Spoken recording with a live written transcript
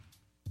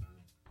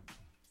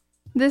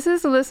This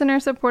is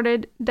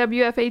listener-supported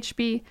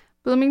WFHB,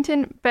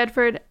 Bloomington,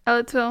 Bedford,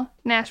 Ellettsville,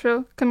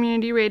 Nashville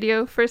Community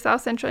Radio for South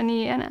Central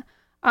Indiana,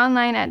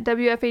 online at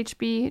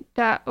wfhb.org.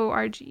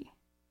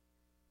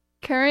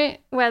 Current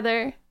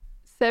weather,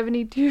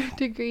 72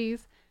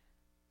 degrees.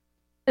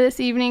 This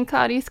evening,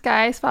 cloudy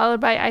skies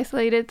followed by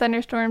isolated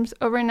thunderstorms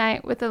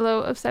overnight with a low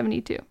of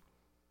 72.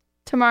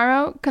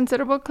 Tomorrow,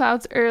 considerable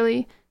clouds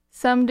early,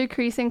 some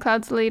decreasing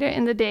clouds later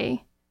in the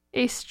day.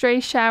 A stray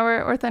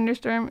shower or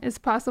thunderstorm is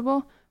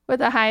possible with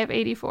a high of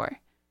 84.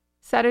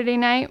 Saturday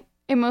night,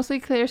 a mostly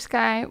clear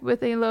sky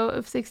with a low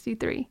of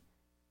 63.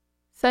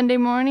 Sunday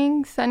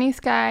morning, sunny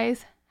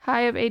skies,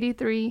 high of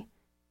 83.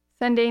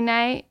 Sunday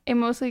night, a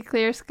mostly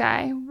clear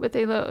sky with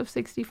a low of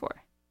 64.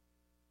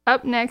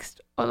 Up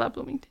next, Hola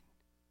Bloomington.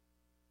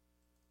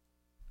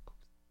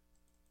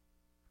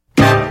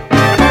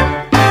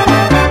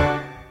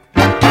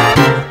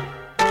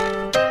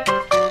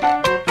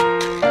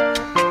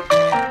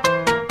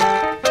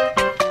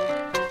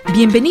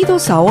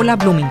 Bienvenidos a Hola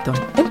Bloomington,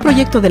 un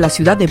proyecto de la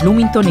ciudad de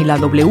Bloomington y la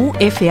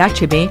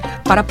WFHB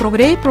para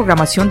proveer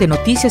programación de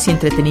noticias y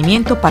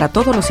entretenimiento para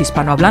todos los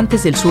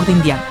hispanohablantes del sur de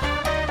Indiana.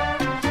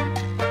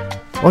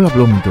 Hola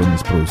Bloomington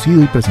es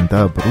producido y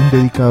presentado por un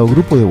dedicado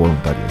grupo de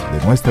voluntarios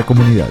de nuestra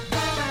comunidad.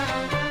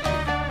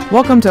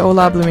 Welcome to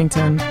Hola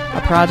Bloomington,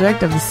 a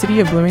project of the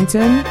City of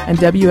Bloomington and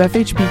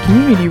WFHB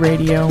Community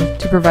Radio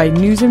to provide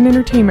news and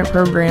entertainment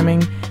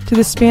programming to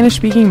the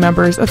Spanish-speaking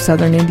members of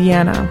Southern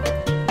Indiana.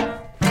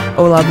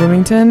 Hola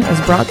Bloomington is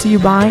brought to you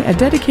by a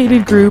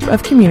dedicated group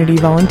of community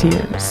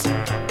volunteers.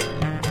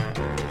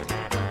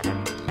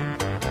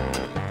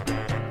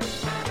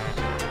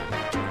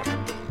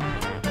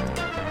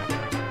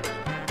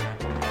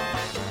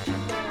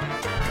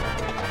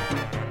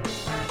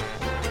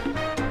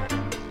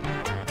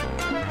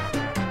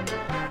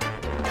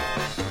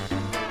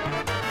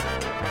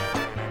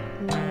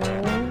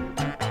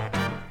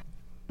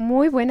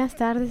 Muy buenas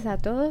tardes a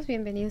todos,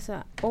 bienvenidos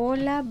a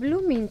Hola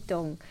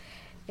Bloomington.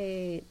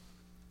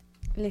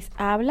 Les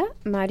habla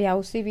María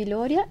Auxi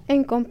Viloria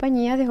en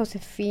compañía de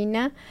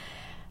Josefina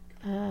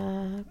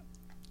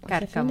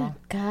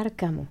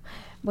Cárcamo.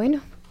 Bueno,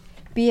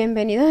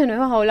 bienvenidos de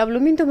nuevo a Hola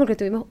Bloomington porque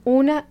tuvimos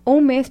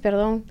un mes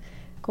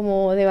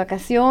como de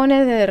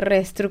vacaciones, de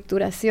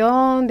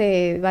reestructuración,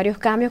 de varios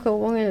cambios que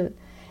hubo en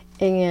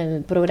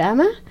el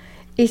programa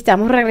y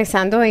estamos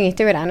regresando en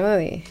este verano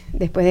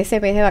después de ese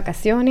mes de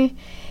vacaciones.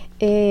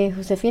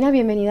 Josefina,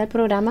 bienvenida al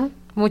programa.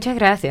 Muchas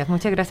gracias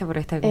por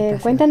esta invitación.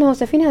 Cuéntanos,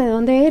 Josefina, ¿de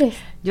dónde eres?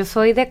 Yo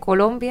soy de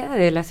Colombia,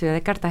 de la ciudad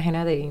de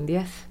Cartagena de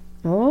Indias.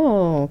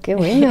 Oh, qué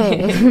bueno.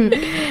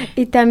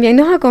 Y también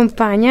nos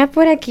acompaña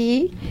por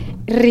aquí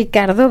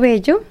Ricardo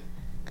Bello.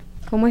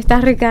 ¿Cómo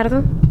estás,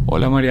 Ricardo?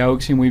 Hola, María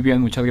Auxi, muy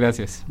bien, muchas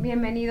gracias.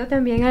 Bienvenido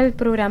también al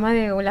programa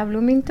de Hola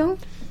Bloomington.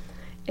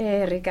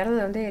 Ricardo,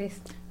 ¿de dónde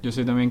eres? Yo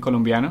soy también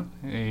colombiano,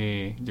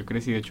 yo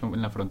crecí de hecho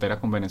en la frontera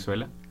con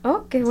Venezuela.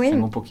 Oh, qué bueno.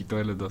 Tengo un poquito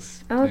de los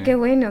dos. Oh, qué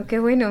bueno,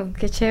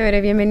 qué chévere.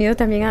 Bienvenido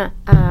también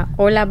a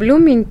Hola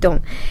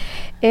Bloomington.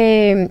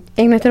 En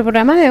nuestro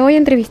programa de hoy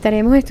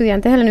entrevistaremos a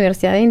estudiantes de la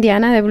Universidad de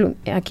Indiana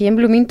aquí en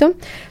Bloomington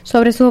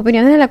sobre sus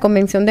opiniones de la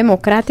Convención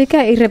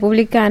Democrática y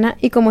Republicana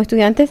y como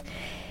estudiantes,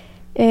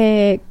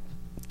 ¿qué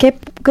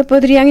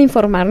podrían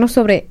informarnos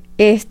sobre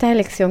esta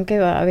elección que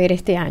va a haber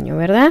este año,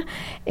 ¿verdad?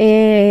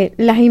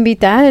 Las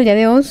invitadas del día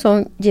de hoy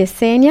son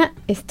Yesenia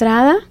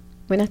Estrada.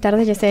 Buenas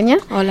tardes, Yesenia.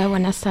 Hola,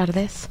 buenas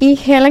tardes. Y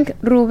Helen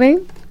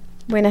Rubén.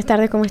 Buenas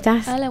tardes, ¿cómo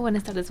estás? Hola,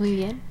 buenas tardes, muy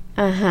bien.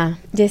 Ajá,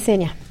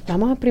 Yesenia,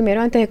 vamos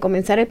primero, antes de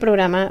comenzar el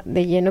programa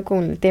de lleno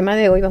con el tema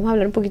de hoy, vamos a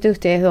hablar un poquito de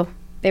ustedes dos,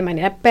 de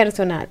manera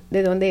personal.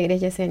 ¿De dónde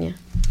eres, Yesenia?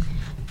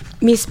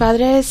 Mis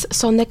padres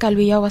son de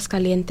Calvillo,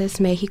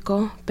 Aguascalientes,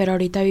 México, pero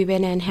ahorita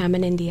viven en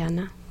Hammond,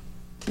 Indiana.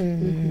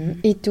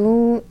 ¿Y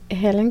tú,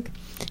 Helen?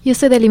 Yo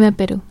soy de Lima,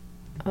 Perú.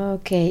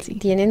 Ok. Sí.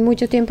 ¿Tienen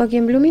mucho tiempo aquí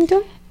en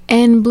Bloomington?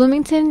 En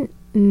Bloomington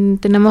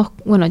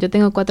yo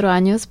tengo 4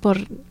 años por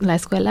la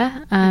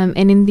escuela.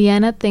 En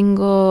Indiana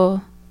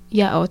tengo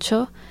ya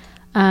 8.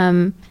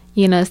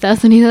 Y en los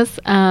Estados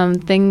Unidos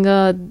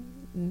tengo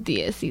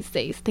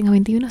 16. ¿Tengo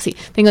 21? Sí,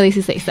 tengo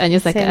 16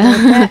 años acá. Se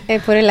nota,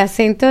 por el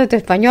acento de tu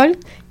español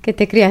que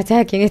te criaste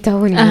aquí en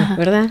Estados Unidos,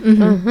 ¿verdad?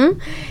 Uh-huh.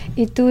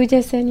 ¿Y tú,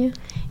 Yesenia?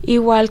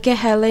 Igual que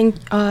Helen,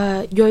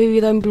 yo he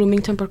vivido en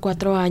Bloomington por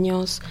 4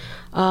 años,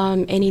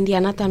 en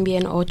Indiana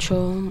también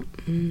 8,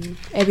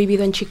 he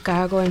vivido en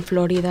Chicago, en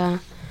Florida,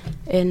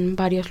 en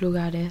varios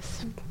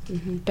lugares,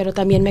 pero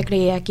también me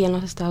crié aquí en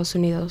los Estados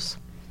Unidos.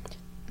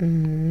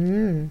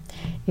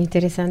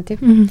 Interesante.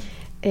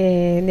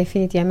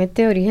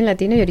 Definitivamente de origen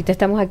latino y ahorita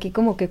estamos aquí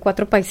como que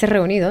 4 países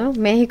reunidos, ¿no?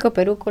 México,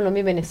 Perú, Colombia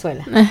y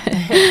Venezuela.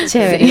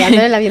 Chévere,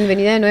 dándole la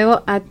bienvenida de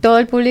nuevo a todo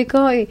el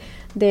público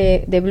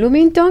de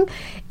Bloomington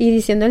y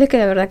diciéndoles que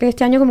la verdad que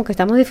este año como que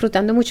estamos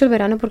disfrutando mucho el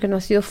verano porque no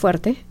ha sido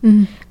fuerte.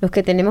 Los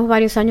que tenemos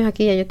varios años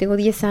aquí, ya yo tengo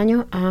 10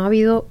 años, ha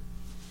habido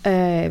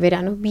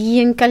veranos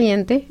bien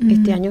calientes.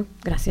 Este año,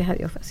 gracias a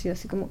Dios, ha sido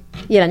así como...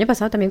 Y el año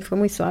pasado también fue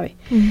muy suave.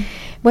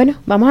 Bueno,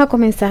 vamos a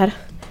comenzar.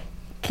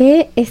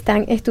 ¿Qué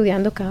están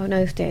estudiando cada una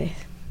de ustedes?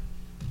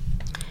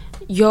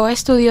 Yo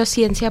estudio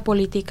ciencia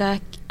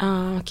política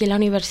aquí en la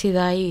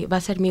universidad y va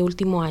a ser mi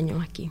último año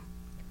aquí.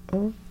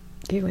 Oh,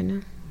 qué bueno.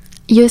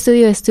 Yo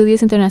estudio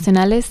estudios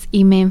internacionales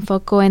y me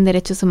enfoco en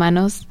derechos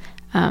humanos.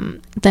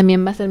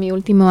 También va a ser mi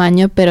último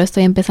año, pero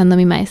estoy empezando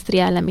mi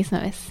maestría a la misma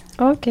vez.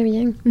 Oh, qué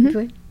bien.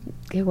 Uh-huh.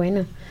 Qué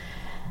bueno.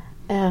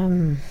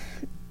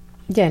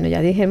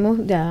 Ya dijimos,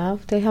 ya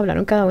ustedes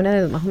hablaron cada una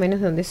de más o menos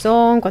de dónde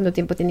son, cuánto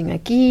tiempo tienen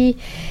aquí.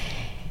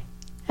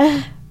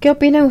 ¿Qué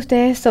opinan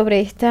ustedes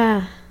sobre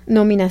esta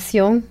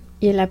nominación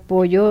y el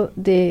apoyo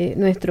de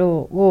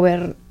nuestro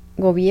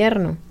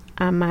gobierno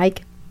a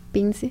Mike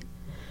Pence?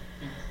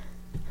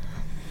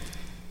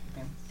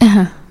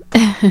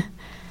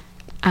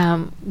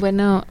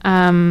 Bueno,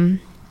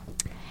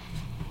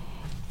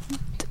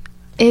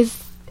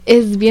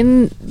 es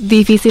bien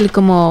difícil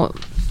como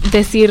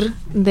decir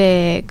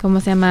de,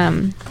 ¿cómo se llama?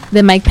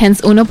 De Mike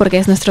Pence, uno, porque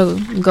es nuestro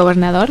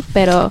gobernador,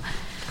 pero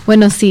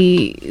bueno,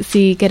 si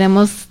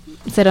queremos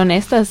ser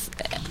honestas,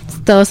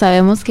 todos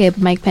sabemos que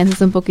Mike Pence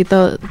es un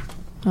poquito,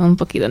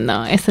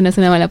 no, eso no es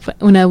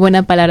una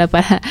buena palabra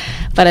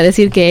para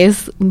decir que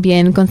es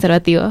bien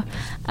conservativo.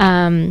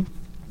 Ha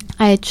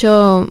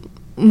hecho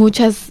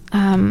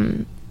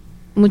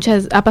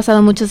ha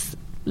pasado muchas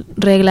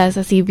reglas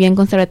así bien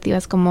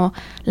conservativas, como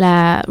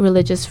la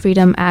Religious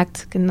Freedom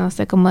Act, que no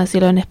sé cómo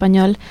decirlo en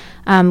español,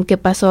 que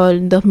pasó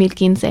en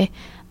 2015,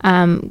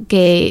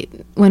 que,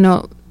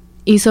 bueno,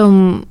 hizo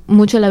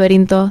mucho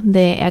laberinto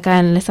de acá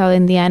en el estado de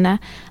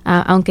Indiana,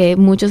 aunque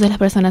muchas de las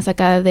personas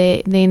acá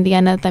de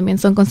Indiana también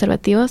son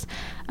conservativos.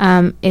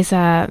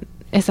 Esa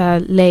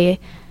ley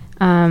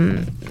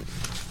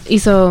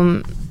hizo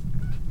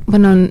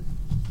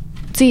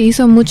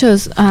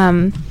muchas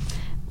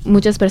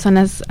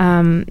personas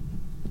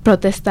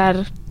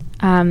protestar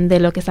de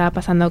lo que estaba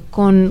pasando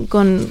con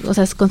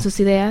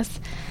sus ideas,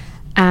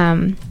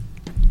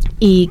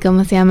 y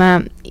 ¿cómo se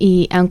llama?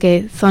 Y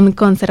aunque son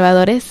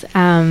conservadores,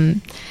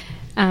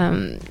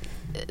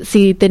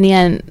 sí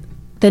tenían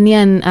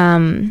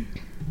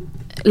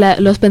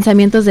los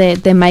pensamientos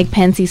de Mike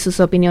Pence y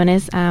sus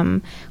opiniones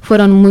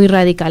fueron muy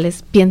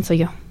radicales, pienso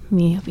yo,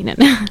 mi opinión.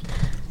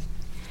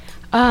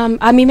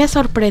 A mí me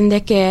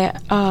sorprende que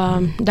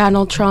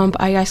Donald Trump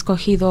haya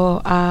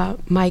escogido a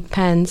Mike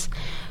Pence,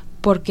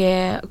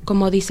 porque,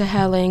 como dice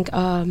Helen,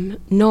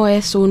 no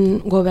es un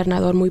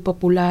gobernador muy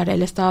popular.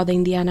 El estado de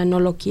Indiana no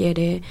lo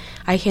quiere.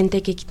 Hay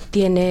gente que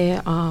tiene,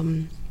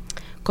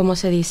 ¿cómo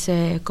se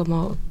dice?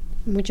 Como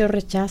mucho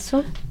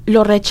rechazo.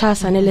 Lo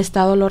rechazan, el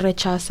estado lo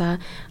rechaza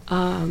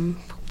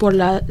por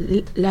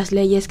las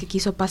leyes que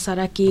quiso pasar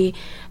aquí.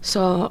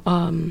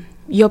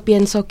 Yo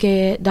pienso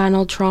que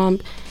Donald Trump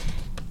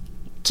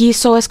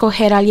quiso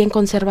escoger a alguien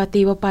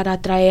conservativo para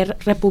atraer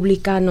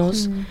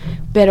republicanos,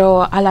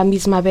 pero a la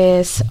misma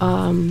vez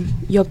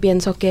yo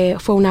pienso que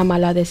fue una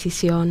mala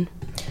decisión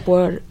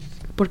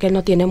porque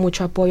no tiene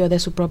mucho apoyo de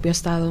su propio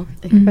estado.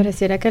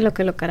 Pareciera que lo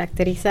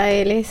caracteriza a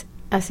él es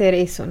hacer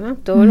eso, ¿no?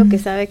 Todo lo que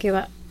sabe que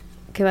va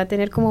a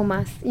tener como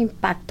más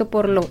impacto,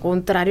 por lo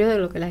contrario de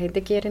lo que la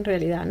gente quiere en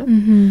realidad, ¿no?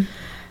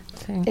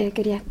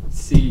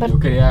 Sí. Yo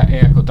quería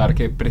acotar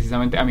que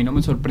precisamente a mí no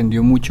me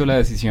sorprendió mucho la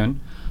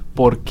decisión,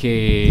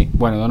 porque,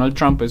 bueno, Donald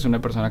Trump es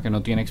una persona que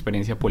no tiene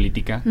experiencia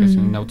política, es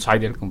un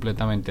outsider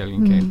completamente,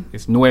 alguien que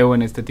es nuevo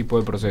en este tipo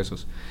de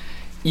procesos,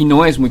 y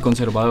no es muy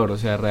conservador, o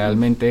sea,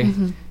 realmente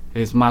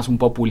es más un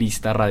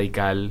populista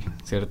radical,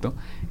 ¿cierto?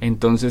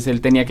 Entonces él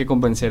tenía que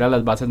convencer a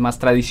las bases más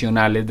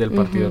tradicionales del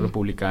Partido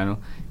Republicano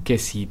que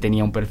sí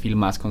tenía un perfil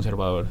más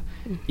conservador,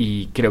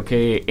 y creo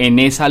que en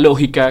esa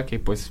lógica, que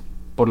pues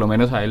por lo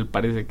menos a él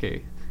parece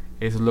que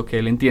eso es lo que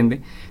él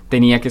entiende,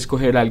 tenía que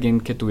escoger a alguien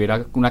que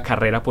tuviera una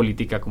carrera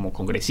política como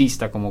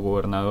congresista, como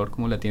gobernador,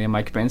 como la tiene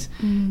Mike Pence,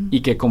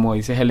 y que, como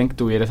dice Helen,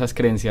 tuviera esas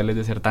credenciales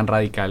de ser tan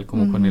radical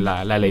como con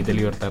la ley de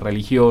libertad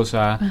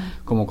religiosa,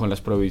 como con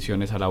las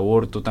prohibiciones al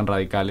aborto tan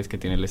radicales que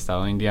tiene el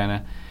estado de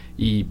Indiana,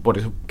 y por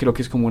eso creo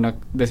que es como una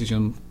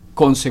decisión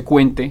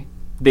consecuente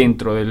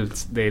dentro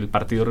del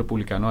Partido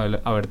Republicano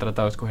el haber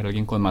tratado de escoger a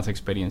alguien con más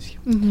experiencia.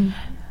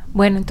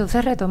 Bueno,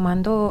 entonces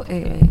retomando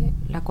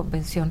la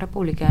convención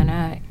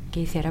republicana,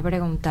 quisiera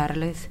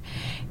preguntarles,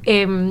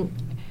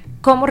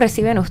 ¿cómo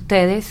reciben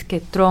ustedes que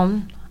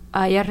Trump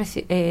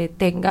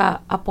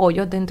tenga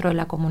apoyo dentro de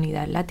la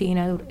comunidad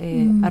latina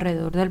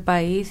alrededor del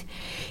país?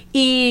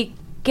 ¿Y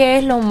qué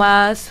es lo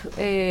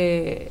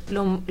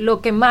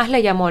que más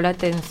le llamó la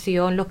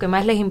atención, lo que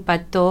más les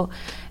impactó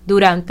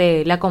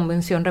durante la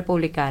convención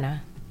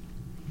republicana?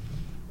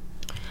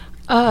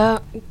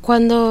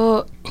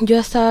 Cuando yo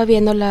estaba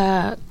viendo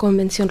la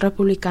convención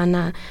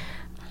republicana,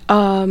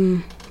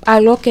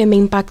 algo que me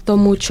impactó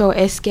mucho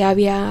es que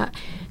había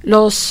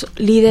los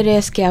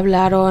líderes que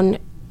hablaron,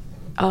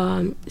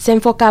 se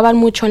enfocaban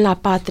mucho en la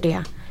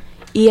patria,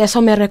 y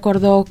eso me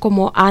recordó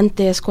como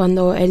antes,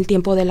 cuando el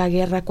tiempo de la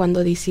guerra,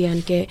 cuando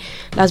decían que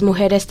las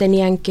mujeres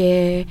tenían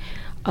que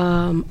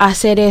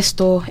hacer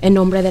esto en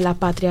nombre de la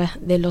patria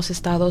de los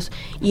estados,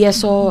 y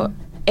eso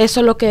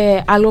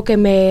algo que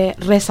me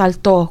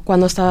resaltó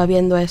cuando estaba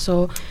viendo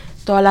eso,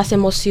 todas las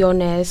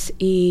emociones,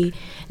 y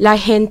la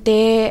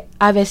gente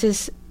a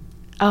veces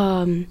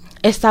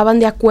estaban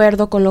de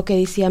acuerdo con lo que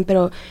decían,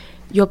 pero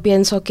yo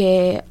pienso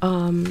que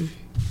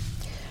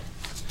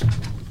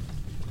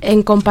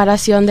en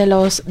comparación de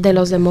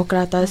los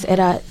demócratas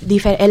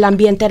el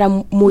ambiente era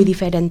muy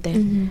diferente.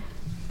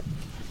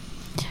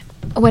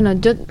 Bueno,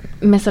 yo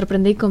me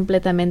sorprendí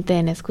completamente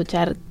en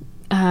escuchar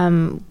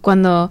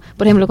cuando,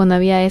 por ejemplo, cuando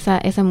había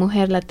esa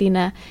mujer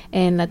latina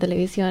en la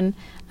televisión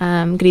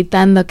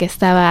gritando que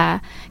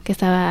estaba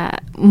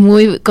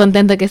muy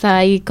contenta que estaba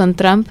ahí con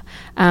Trump.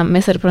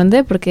 Me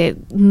sorprendí porque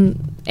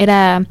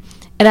era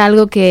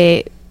algo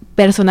que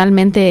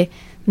personalmente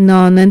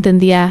no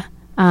entendía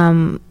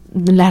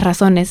las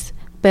razones,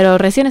 pero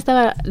recién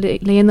estaba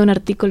leyendo un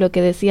artículo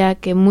que decía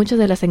que muchas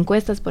de las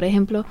encuestas, por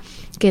ejemplo,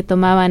 que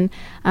tomaban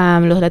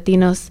los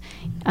latinos,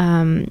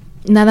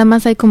 nada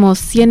más hay como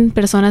 100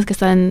 personas que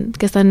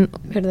están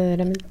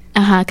verdaderamente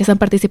que están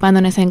participando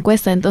en esa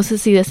encuesta.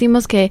 Entonces, si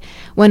decimos que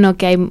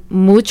hay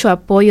mucho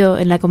apoyo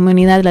en la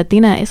comunidad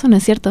latina, eso no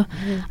es cierto.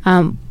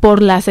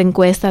 Por las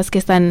encuestas que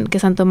están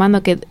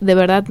tomando, que de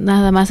verdad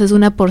nada más es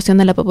una porción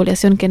de la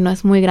población que no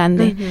es muy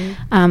grande.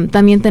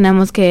 También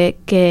tenemos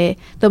que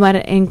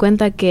tomar en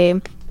cuenta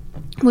que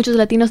muchos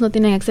latinos no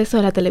tienen acceso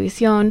a la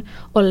televisión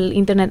o el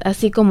internet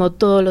así como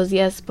todos los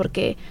días,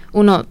 porque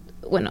no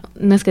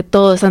es que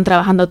todos están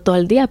trabajando todo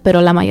el día,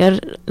 pero la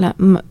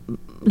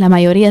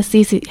mayoría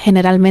sí,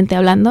 generalmente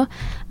hablando,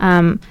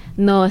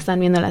 no están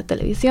viendo la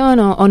televisión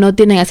o no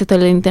tienen acceso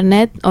al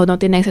internet o no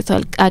tienen acceso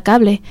a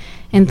cable.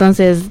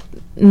 Entonces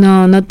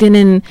no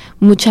tienen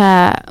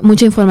mucha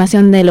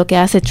información de lo que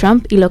hace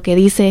Trump y lo que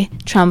dice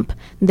Trump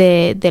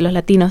de los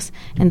latinos.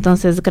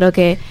 Entonces creo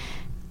que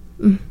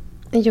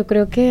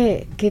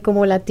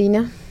como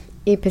latina,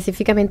 y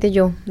específicamente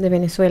yo de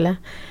Venezuela,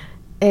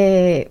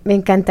 me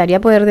encantaría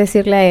poder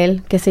decirle a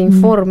él que se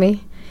informe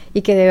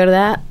y que de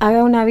verdad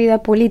haga una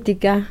vida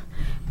política,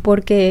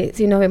 porque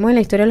si nos vemos en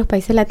la historia de los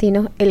países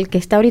latinos, el que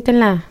está ahorita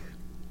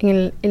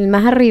en el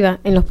más arriba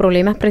en los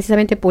problemas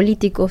precisamente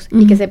políticos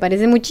y que se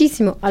parece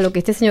muchísimo a lo que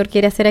este señor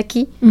quiere hacer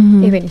aquí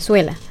es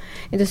Venezuela.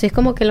 Entonces es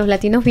como que los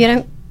latinos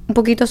vieran un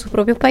poquito a sus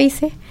propios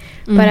países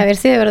para ver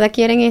si de verdad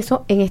quieren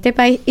eso en este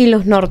país, y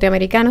los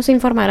norteamericanos se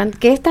informaran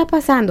qué está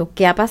pasando,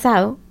 qué ha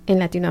pasado en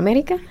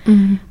Latinoamérica,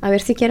 a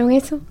ver si quieren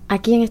eso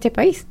aquí en este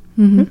país.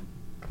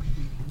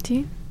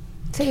 Sí.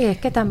 Sí, es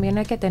que también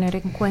hay que tener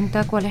en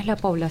cuenta cuál es la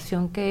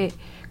población que,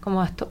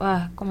 como has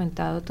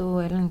comentado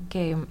tú, Ellen,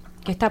 que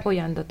está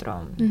apoyando a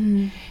Trump.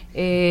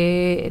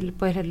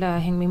 Pues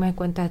las mismas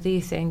cuentas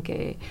dicen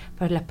que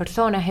pues las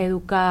personas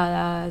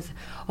educadas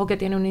o que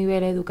tienen un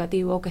nivel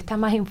educativo o que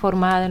están más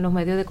informadas en los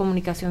medios de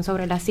comunicación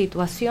sobre la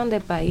situación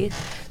del país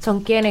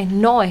son quienes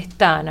no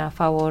están a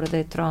favor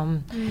de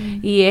Trump.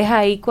 Y es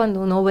ahí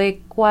cuando uno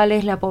ve cuál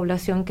es la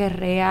población que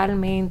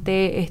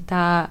realmente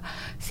está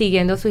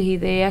siguiendo sus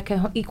ideas,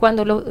 y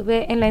cuando lo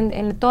ve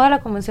en toda la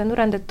convención,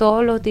 durante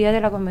todos los días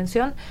de la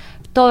convención,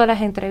 todas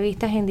las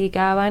entrevistas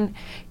indicaban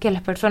que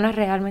las personas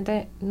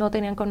realmente no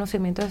tenían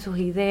conocimiento de sus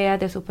ideas,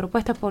 de sus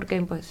propuestas,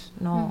 porque pues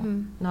no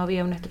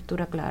había una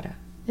estructura clara.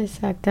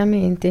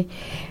 Exactamente.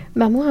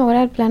 Vamos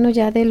ahora al plano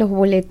ya de los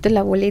boletos,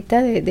 la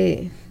boleta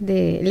de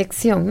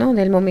elección, ¿no?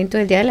 Del momento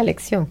del día de la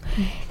elección.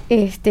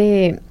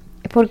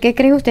 ¿Por qué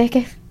creen ustedes que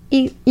es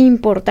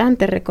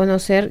importante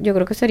reconocer, yo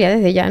creo que sería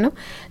desde ya, ¿no?,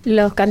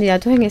 los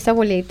candidatos en esa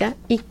boleta,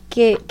 y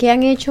qué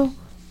han hecho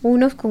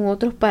unos con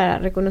otros para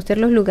reconocer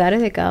los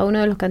lugares de cada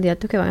uno de los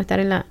candidatos que van a estar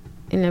en la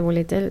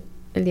boleta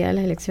el día de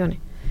las elecciones?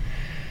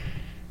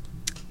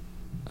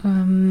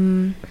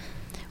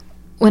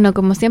 Bueno,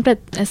 como siempre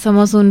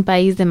somos un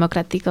país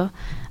democrático,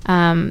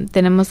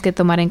 tenemos que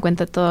tomar en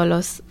cuenta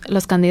todos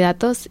los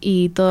candidatos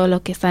y todo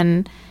lo que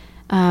están,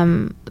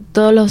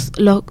 todos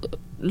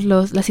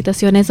las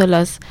situaciones o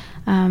los,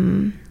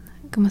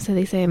 ¿cómo se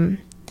dice?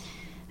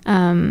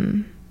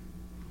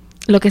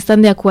 Lo que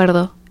están de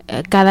acuerdo.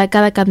 Cada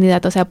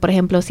candidato, o sea, por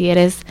ejemplo, si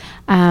eres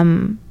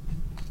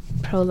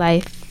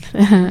pro-life,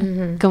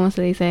 ¿cómo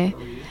se dice?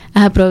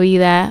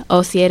 Pro-vida,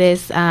 o si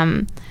eres,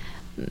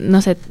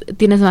 no sé,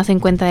 tienes más en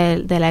cuenta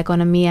de la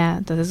economía.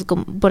 Entonces,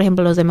 como, por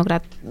ejemplo, los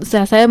demócratas, o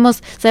sea,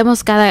 sabemos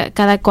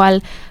cada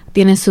cual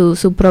tiene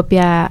su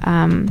propia,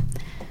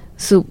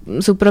 su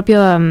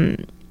propio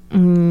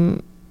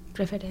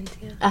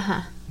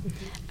preferencia.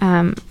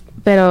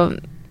 Pero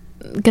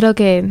creo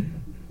que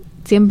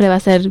siempre va a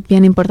ser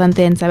bien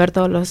importante en saber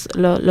todo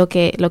lo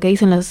que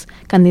dicen los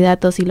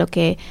candidatos y lo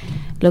que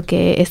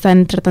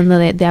están tratando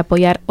de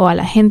apoyar o a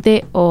la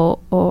gente o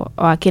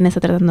a quien está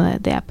tratando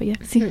de apoyar.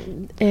 Sí.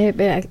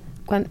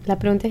 La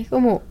pregunta es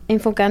como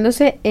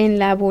enfocándose en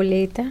la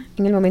boleta,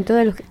 en el momento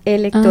de los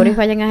electores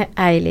vayan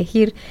a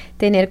elegir,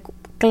 tener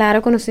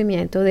claro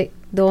conocimiento de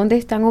dónde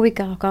están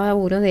ubicados cada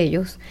uno de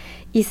ellos,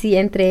 y si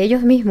entre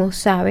ellos mismos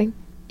saben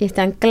y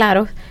están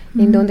claros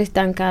en dónde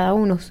están cada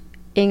uno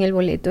en el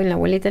boleto, en la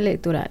boleta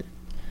electoral.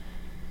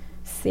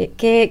 Sí,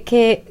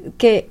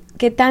 ¿qué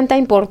tanta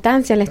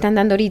importancia le están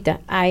dando ahorita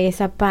a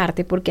esa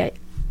parte? Porque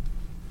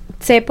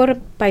sé por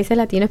países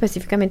latinos,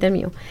 específicamente el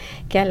mío,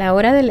 que a la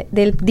hora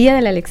del día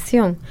de la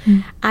elección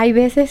hay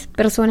veces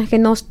personas que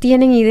no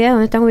tienen idea de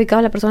dónde están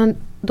ubicados las personas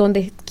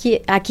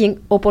a quién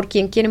o por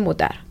quién quieren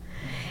votar.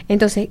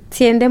 Entonces,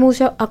 tiende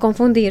mucho a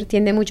confundir,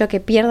 tiende mucho a que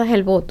pierdas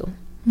el voto.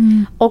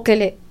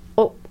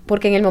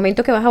 Porque en el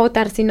momento que vas a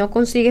votar, si no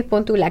consigues,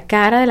 pon tú la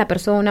cara de la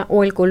persona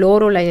o el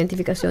color o la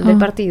identificación del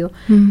partido,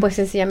 pues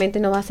sencillamente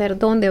no va a ser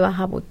dónde vas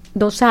a votar,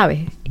 no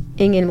sabes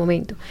en el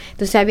momento.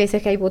 Entonces, hay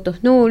veces que hay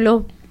votos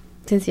nulos,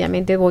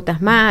 sencillamente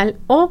votas mal,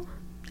 o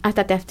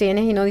hasta te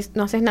abstienes y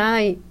no haces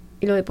nada y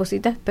lo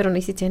depositas, pero no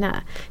hiciste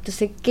nada.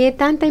 Entonces, ¿qué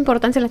tanta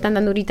importancia le están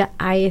dando ahorita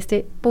a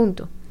este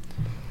punto?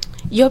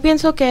 Yo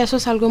pienso que eso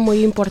es algo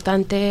muy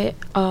importante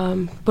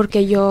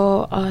porque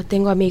yo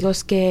tengo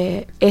amigos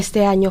que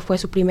este año fue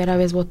su primera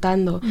vez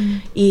votando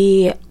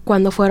y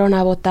cuando fueron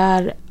a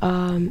votar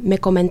me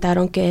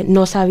comentaron que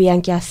no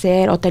sabían qué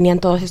hacer o tenían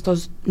todos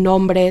estos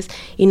nombres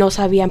y no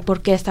sabían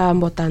por qué estaban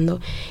votando.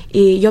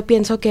 Y yo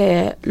pienso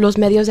que los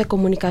medios de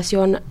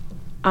comunicación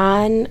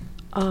han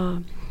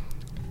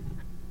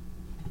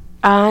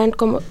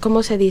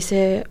 ¿cómo se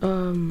dice?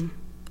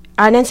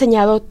 Han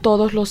enseñado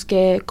todos los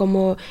que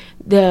como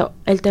de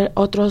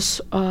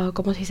otros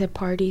 ¿cómo se dice?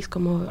 Parties,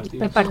 como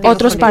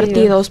otros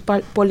partidos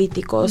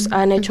políticos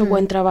han hecho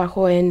buen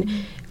trabajo en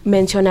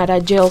mencionar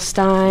a Jill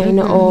Stein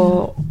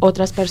o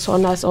otras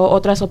personas o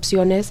otras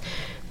opciones,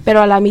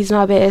 pero a la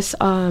misma vez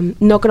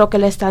no creo que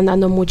le están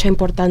dando mucha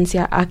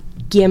importancia a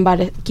quién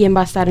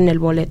va a estar en el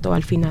boleto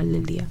al final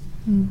del día.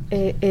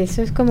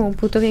 Eso es como un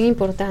punto bien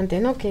importante,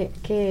 ¿no?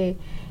 Que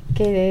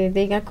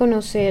den a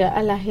conocer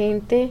a la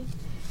gente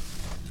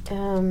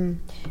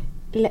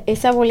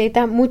esa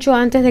boleta mucho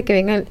antes de que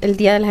venga el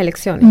día de las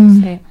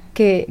elecciones.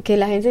 Que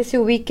la gente se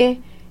ubique,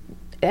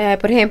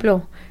 por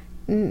ejemplo,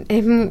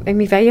 en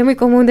mi país es muy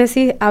común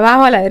decir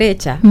abajo a la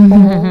derecha,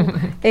 o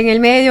en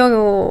el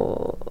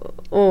medio,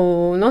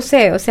 o no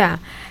sé, o sea,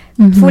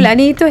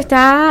 fulanito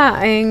está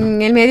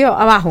en el medio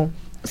abajo,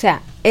 o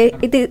sea,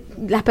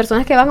 las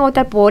personas que van a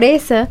votar por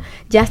esa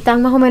ya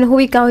están más o menos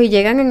ubicados y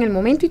llegan en el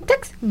momento y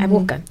 ¡tax!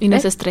 Buscan. Y no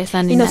se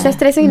estresan. Y no se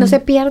estresan y no se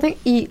pierden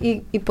y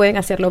pueden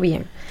hacerlo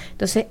bien.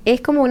 Entonces,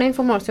 es como una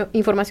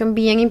información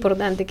bien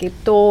importante que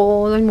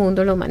todo el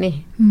mundo lo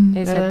maneje.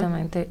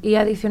 Exactamente. Y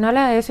adicional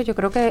a eso, yo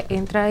creo que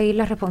entra ahí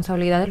la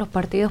responsabilidad de los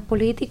partidos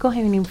políticos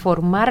en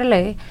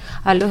informarle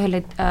a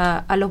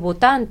los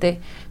votantes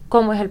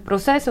cómo es el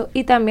proceso,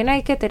 y también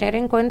hay que tener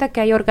en cuenta que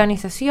hay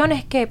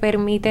organizaciones que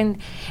permiten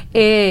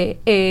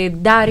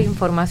dar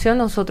información.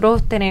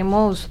 Nosotros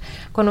tenemos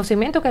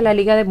conocimiento que la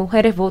Liga de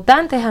Mujeres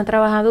Votantes han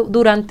trabajado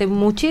durante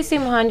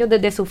muchísimos años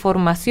desde su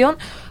formación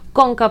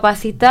con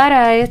capacitar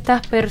a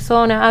estas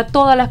personas, a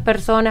todas las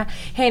personas,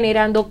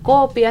 generando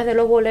copias de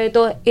los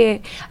boletos,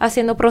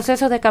 haciendo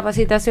procesos de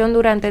capacitación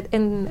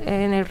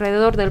en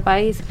alrededor del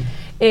país.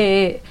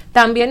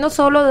 También no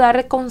solo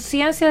dar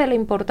conciencia de la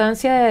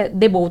importancia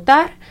de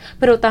votar,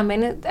 pero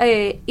también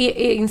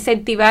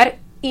incentivar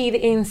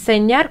y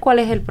enseñar cuál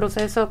es el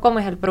proceso, cómo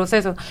es el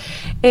proceso.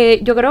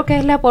 Yo creo que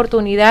es la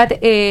oportunidad,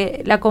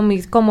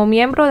 como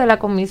miembro de la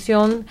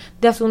Comisión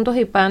de Asuntos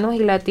Hispanos y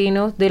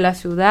Latinos de la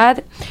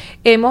ciudad,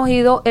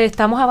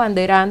 estamos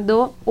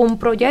abanderando un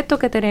proyecto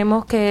que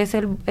tenemos que es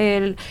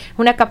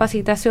una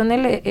capacitación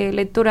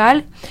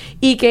electoral,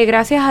 y que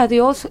gracias a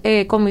Dios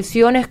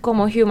comisiones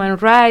como Human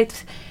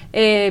Rights,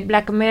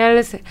 Black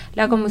Males,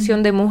 la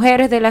Comisión de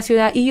Mujeres de la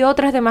ciudad y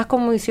otras demás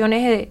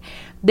comisiones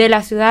de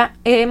la ciudad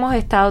hemos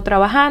estado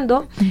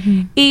trabajando,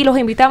 y los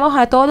invitamos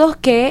a todos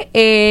que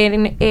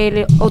en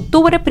el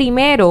octubre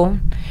 1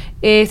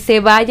 se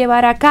va a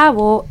llevar a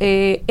cabo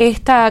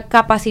esta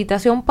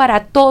capacitación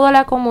para toda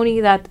la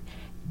comunidad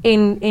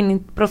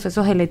en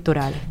procesos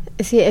electorales.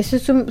 Sí, eso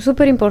es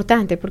súper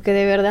importante, porque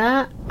de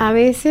verdad a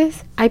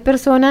veces hay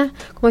personas,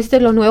 como dijiste,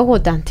 los nuevos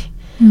votantes.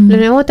 Los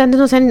nuevos votantes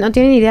no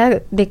tienen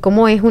idea de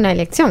cómo es una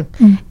elección.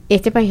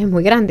 Este país es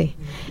muy grande.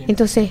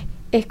 Entonces,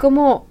 es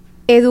como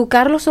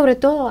educarlos sobre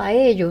todo a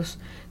ellos,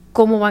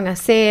 cómo van a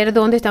ser,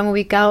 dónde están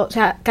ubicados. O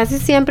sea, casi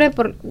siempre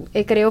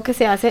creo que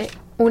se hace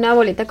una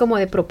boleta como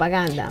de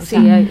propaganda, o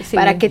sea,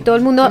 para que todo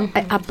el mundo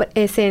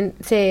se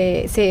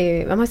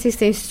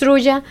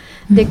instruya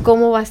de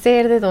cómo va a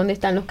ser, de dónde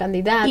están los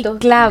candidatos. Y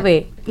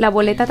clave, la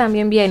boleta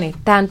también viene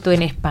tanto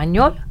en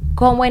español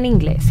como en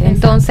inglés.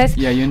 Entonces,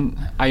 y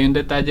hay un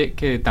detalle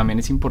que también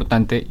es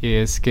importante, y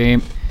es que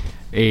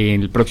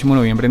el próximo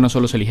noviembre no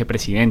solo se elige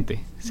presidente,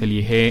 se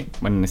elige,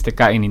 bueno,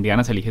 en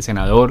Indiana se elige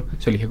senador,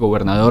 se elige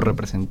gobernador,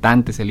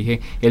 representante, se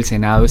elige el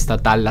Senado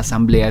estatal, la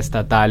Asamblea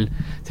estatal,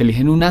 se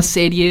eligen una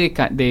serie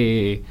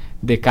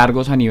de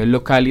cargos a nivel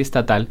local y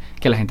estatal,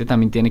 que la gente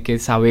también tiene que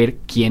saber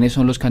quiénes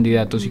son los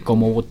candidatos y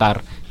cómo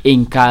votar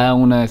en cada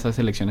una de esas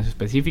elecciones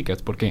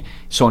específicas, porque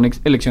son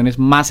elecciones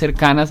más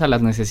cercanas a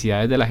las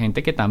necesidades de la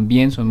gente, que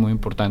también son muy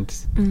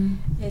importantes.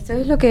 Eso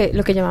es lo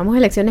que llamamos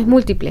elecciones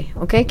múltiples,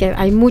 ¿ok? Que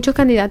hay muchos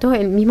candidatos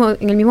en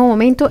el mismo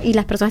momento, y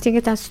las personas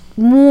tienen que estar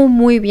muy,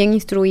 muy bien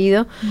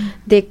instruidos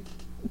de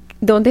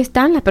dónde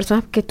están las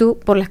personas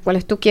por las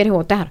cuales tú quieres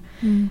votar.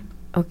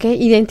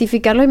 Okay,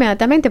 identificarlo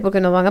inmediatamente,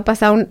 porque no van a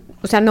pasar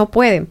no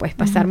pueden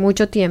pasar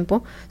mucho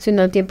tiempo,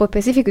 sino un tiempo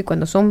específico, y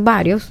cuando son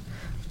varios,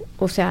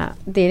 o sea,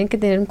 tienen que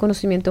tener un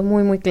conocimiento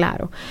muy, muy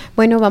claro.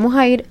 Bueno, vamos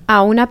a ir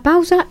a una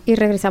pausa y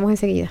regresamos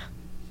enseguida.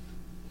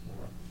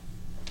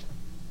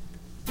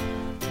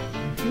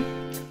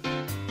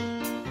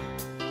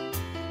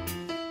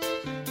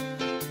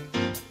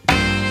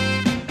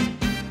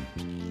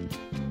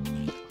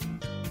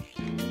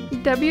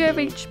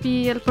 WFHB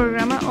y el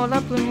programa Hola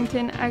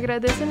Bloomington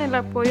agradecen el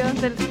apoyo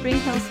del Spring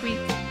Hill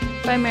Suites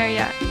by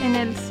Marriott en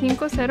el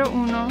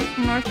 501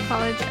 North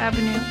College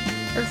Avenue.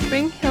 El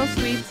Spring Hill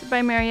Suites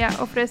by Marriott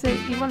ofrece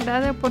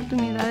igualdad de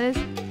oportunidades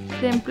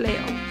de empleo.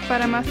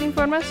 Para más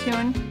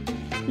información,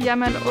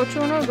 llama al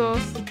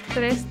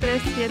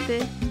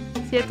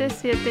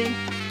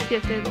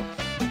 812-337-7772.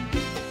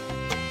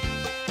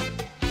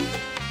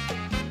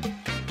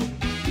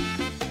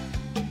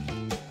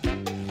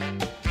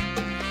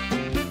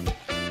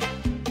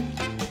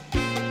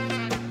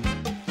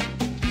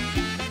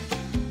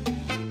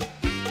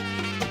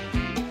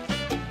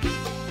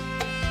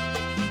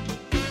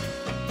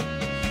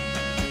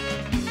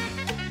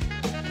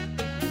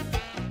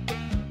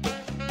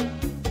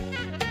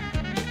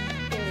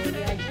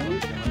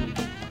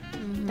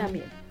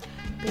 También.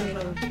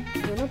 Pero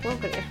yo no puedo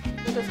creer.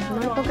 No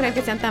puedo creer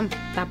que sean tan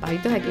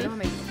tapaditos aquí.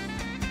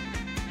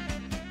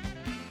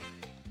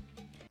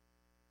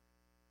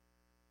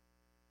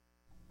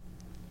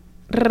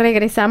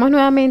 Regresamos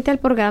nuevamente al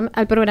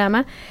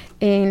programa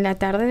en la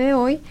tarde de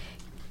hoy.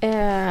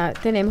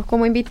 Tenemos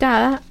como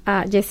invitada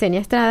a Yesenia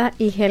Estrada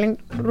y Helen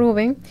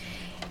Rubin.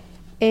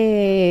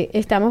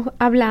 Estamos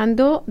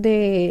hablando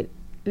de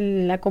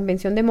la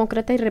Convención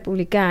Demócrata y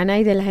Republicana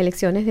y de las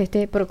elecciones de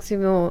este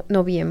próximo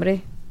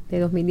noviembre de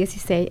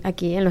 2016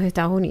 aquí en los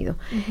Estados Unidos.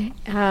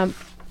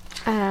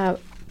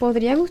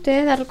 ¿Podrían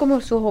ustedes dar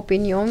como su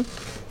opinión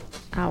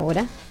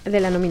ahora de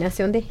la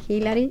nominación de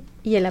Hillary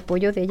y el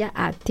apoyo de ella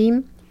a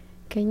Tim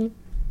Kaine?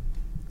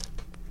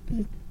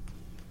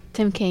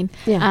 Tim Kaine.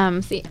 Yeah.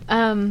 Sí.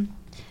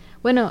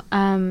 Bueno,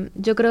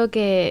 yo creo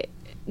que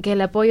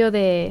el apoyo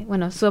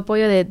su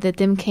apoyo de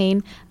Tim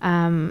Kaine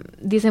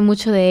dice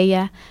mucho de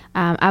ella,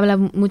 habla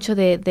mucho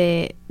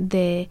de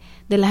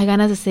las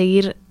ganas de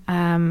seguir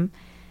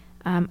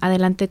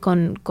adelante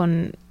con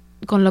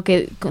lo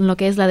que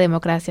es la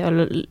democracia, o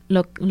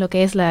lo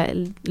que es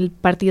el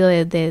partido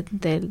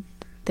del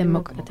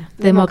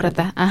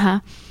demócrata.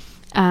 Ajá.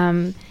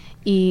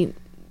 Y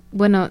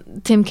bueno,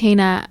 Tim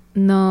Kaine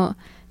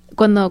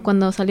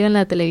cuando salió en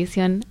la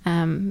televisión,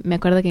 me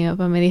acuerdo que mi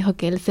papá me dijo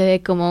que él se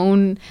ve como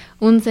un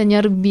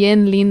señor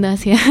bien lindo,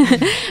 así,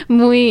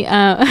 muy,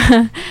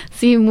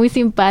 sí, muy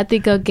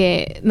simpático,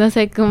 que, no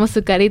sé, como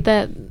su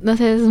carita, no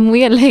sé, es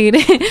muy alegre.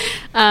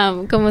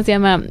 ¿Cómo se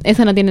llama?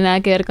 Eso no tiene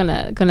nada que ver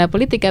con la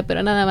política,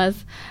 pero nada más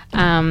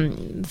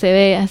se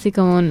ve así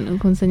como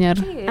un señor.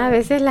 Sí, a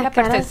veces la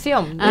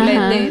percepción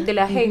de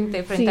la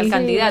gente frente al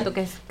candidato,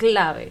 que es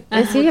clave.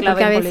 Sí, clave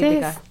porque a veces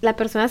política. la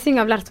persona sin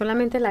hablar,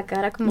 solamente la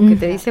cara como que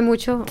te dice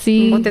mucho,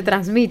 o te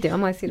transmite,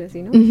 vamos a decir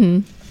así, ¿no?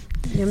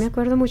 Yo me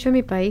acuerdo mucho de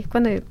mi país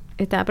cuando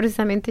estaba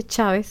precisamente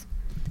Chávez.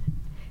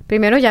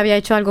 Primero, ya había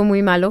hecho algo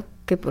muy malo,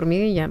 que por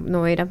mí ya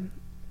no era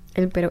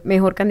el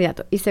mejor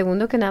candidato. Y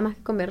segundo, que nada más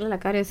que con verle la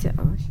cara, decía,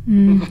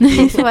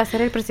 eso va a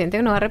ser el presidente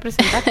que nos va a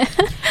representar.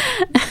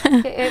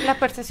 Las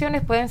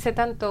percepciones pueden ser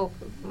tanto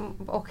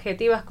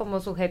objetivas como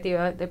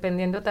subjetivas,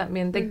 dependiendo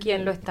también de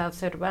quién lo está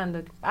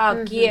observando, a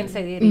quién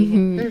se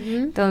dirige.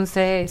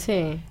 Entonces,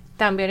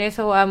 también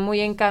eso va muy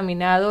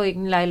encaminado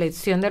en la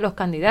elección de los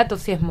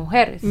candidatos, si es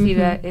mujer, si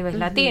es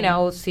latina,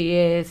 o si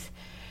es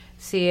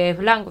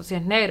blanco, si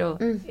es negro,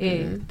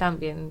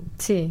 también.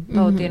 Sí,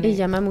 todo tiene. Y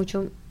llama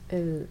mucho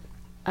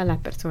a las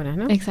personas,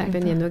 ¿no? Exacto.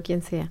 Dependiendo de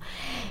quién sea.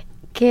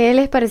 ¿Qué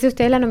les parece a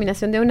ustedes la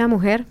nominación de una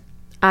mujer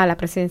a la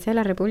presidencia de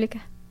la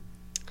República?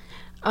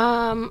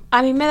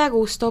 A mí me da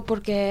gusto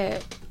porque,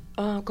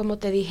 como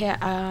te dije,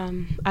 a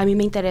mí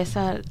me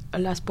interesan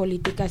las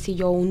políticas y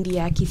yo un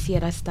día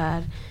quisiera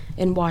estar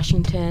en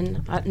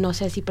Washington, no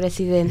sé si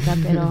presidenta,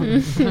 pero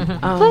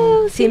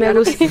sí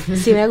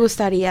me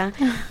gustaría.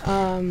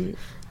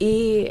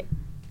 Y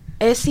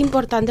es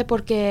importante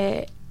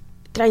porque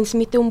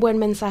transmite un buen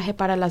mensaje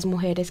para las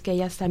mujeres, que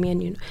ellas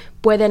también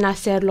pueden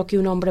hacer lo que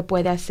un hombre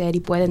puede hacer y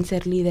pueden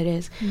ser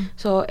líderes.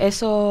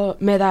 Eso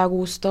me da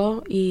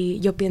gusto, y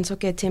yo pienso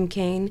que Tim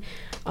Kaine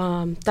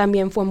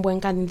también fue un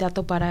buen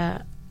candidato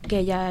para que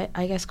ella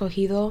haya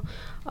escogido.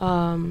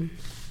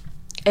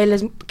 Él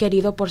es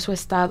querido por su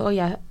estado y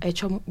ha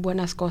hecho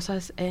buenas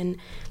cosas en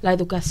la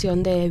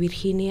educación de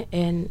Virginia,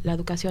 en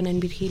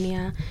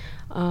Virginia.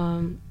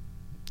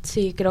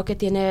 Sí, creo que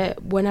tiene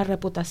buena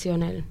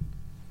reputación él.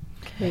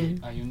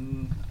 Hay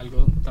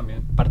algo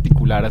también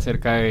particular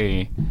acerca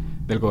del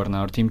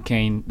gobernador Tim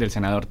Kaine, del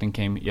senador Tim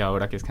Kaine, y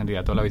ahora que es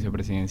candidato a la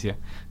vicepresidencia.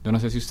 Yo no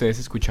sé si ustedes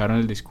escucharon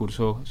el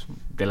discurso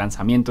de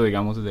lanzamiento,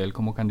 digamos, de él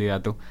como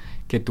candidato,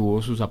 que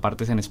tuvo sus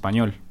apartes en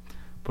español,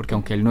 porque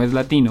aunque él no es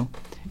latino,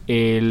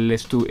 él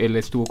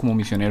estuvo como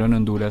misionero en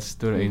Honduras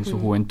en su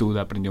juventud,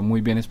 aprendió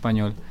muy bien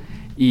español,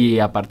 y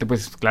aparte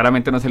pues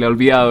claramente no se le ha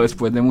olvidado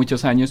después de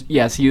muchos años, y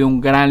ha sido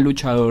un gran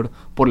luchador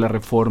por la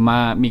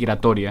reforma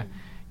migratoria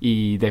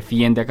y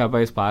defiende a capa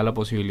de espada la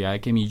posibilidad de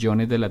que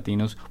millones de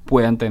latinos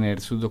puedan tener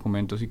sus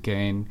documentos y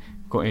queden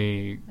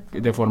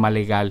de forma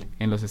legal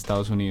en los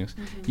Estados Unidos.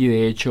 Y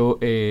de hecho,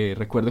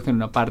 recuerdo que en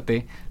una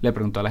parte le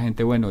preguntó a la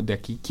gente, bueno, de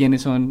aquí,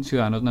 ¿quiénes son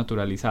ciudadanos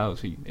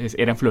naturalizados? Y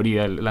era en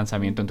Florida el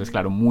lanzamiento, entonces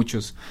claro,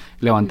 muchos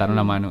levantaron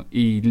la mano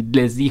y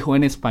les dijo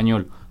en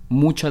español,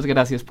 muchas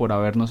gracias por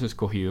habernos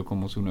escogido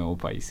como su nuevo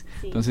país.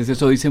 Sí. Entonces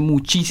eso dice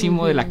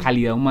muchísimo de la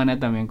calidad humana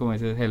también, como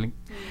dice Helen,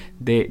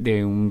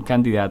 de un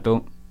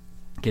candidato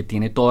que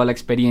tiene toda la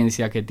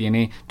experiencia, que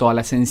tiene toda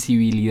la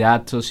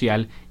sensibilidad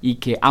social y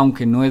que,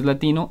 aunque no es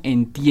latino,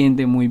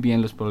 entiende muy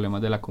bien los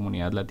problemas de la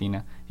comunidad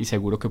latina y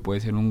seguro que puede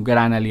ser un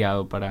gran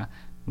aliado para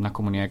una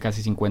comunidad de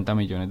casi 50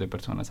 millones de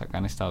personas acá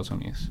en Estados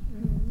Unidos.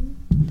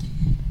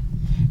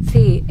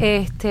 Sí,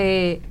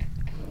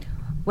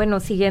 bueno,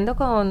 siguiendo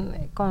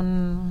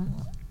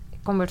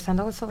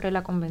conversando sobre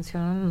la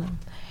convención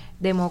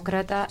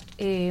demócrata,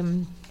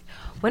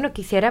 bueno,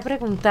 quisiera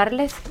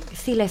preguntarles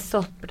si les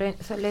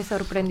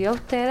sorprendió a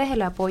ustedes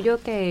el apoyo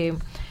que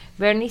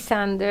Bernie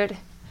Sanders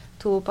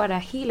tuvo para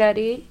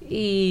Hillary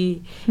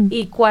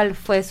y cuál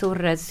fue su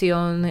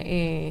reacción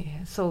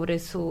sobre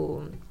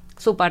su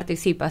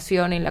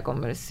participación en la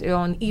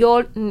convención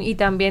y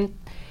también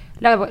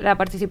la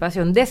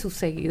participación de sus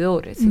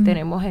seguidores,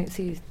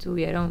 si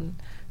estuvieron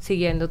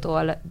siguiendo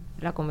toda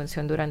la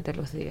convención durante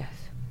los días.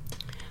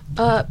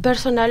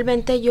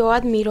 Personalmente yo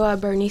admiro a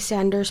Bernie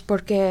Sanders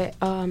porque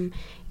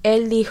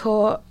él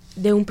dijo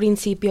de un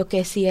principio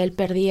que si él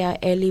perdía,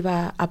 él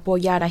iba a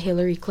apoyar a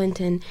Hillary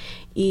Clinton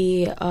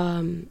y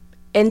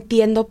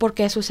entiendo por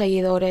qué sus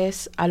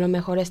seguidores a lo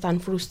mejor están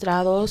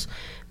frustrados,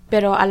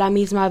 pero a la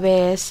misma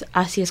vez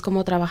así es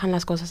como trabajan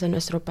las cosas en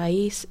nuestro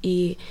país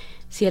y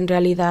si en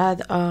realidad...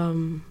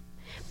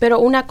 pero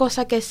una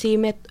cosa que sí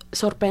me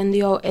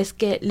sorprendió es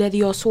que le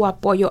dio su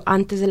apoyo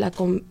antes de la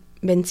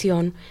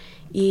convención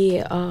y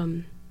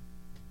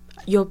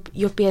yo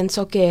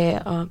pienso que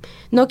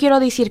no quiero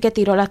decir que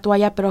tiró la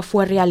toalla, pero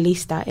fue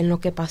realista en lo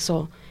que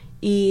pasó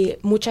y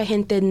mucha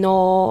gente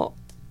no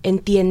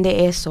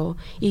entiende eso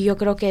y yo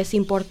creo que es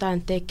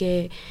importante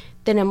que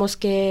tenemos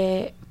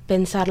que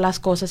pensar las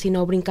cosas y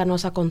no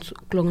brincarnos a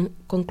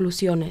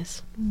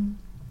conclusiones.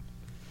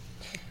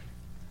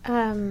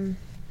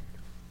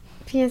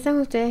 ¿Piensan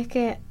ustedes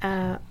que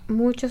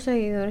muchos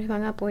seguidores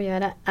van a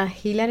apoyar a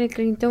Hillary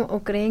Clinton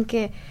o creen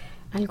que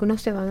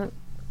algunos se van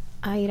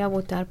a ir a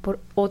votar por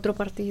otro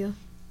partido?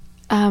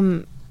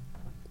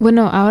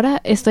 Bueno,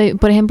 ahora estoy,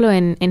 por ejemplo,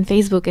 en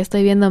Facebook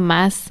estoy viendo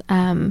más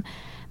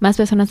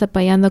personas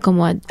apoyando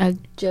como a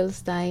Jill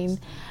Stein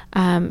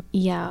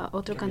y a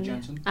otro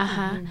candidato.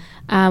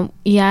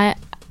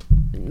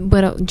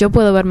 Bueno, yo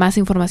puedo ver más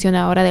información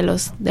ahora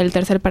del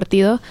tercer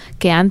partido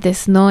que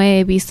antes. No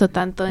he visto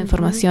tanto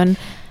información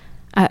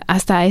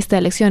hasta esta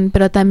elección,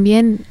 pero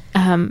también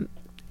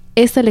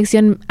esta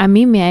elección a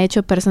mí me ha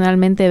hecho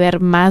personalmente ver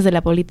más de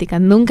la política.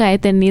 Nunca he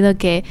tenido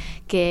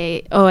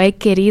o he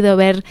querido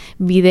ver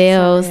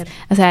videos,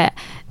 o sea,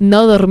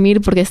 no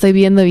dormir porque estoy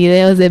viendo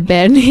videos de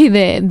Bernie,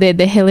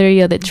 de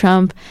Hillary o de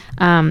Trump,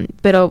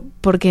 pero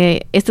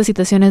porque esta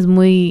situación es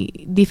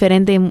muy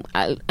diferente,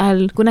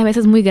 algunas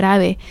veces muy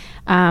grave,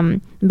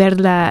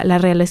 ver la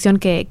reelección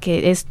que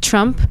es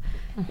Trump,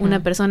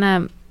 una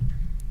persona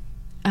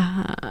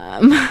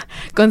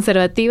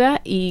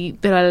conservativa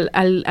pero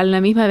a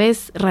la misma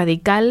vez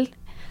radical,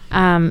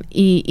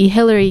 y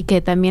Hillary, que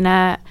también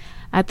ha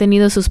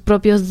tenido sus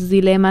propios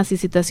dilemas y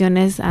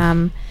situaciones,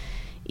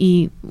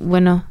 y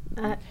bueno,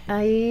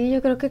 ahí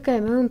yo creo que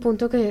caemos en un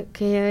punto que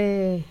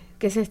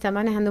se está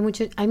manejando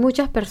mucho. Hay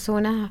muchas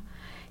personas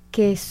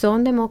que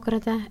son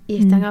demócratas y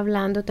están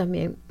hablando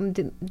también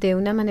de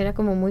una manera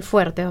como muy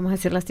fuerte, vamos a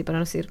decirlo así para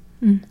no decir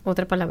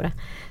otra palabra,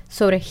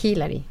 sobre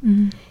Hillary.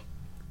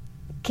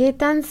 ¿Qué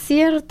tan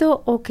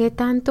cierto o qué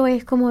tanto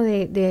es como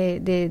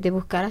de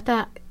buscar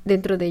hasta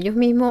dentro de ellos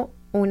mismos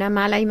una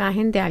mala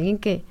imagen de alguien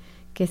que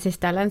se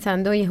está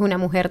lanzando y es una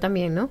mujer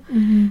también, ¿no?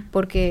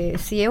 Porque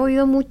sí he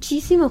oído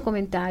muchísimos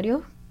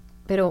comentarios,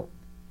 pero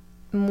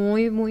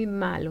muy, muy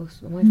malos,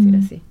 vamos a decir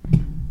así.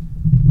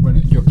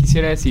 Bueno, yo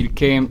quisiera decir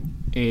que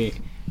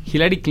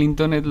Hillary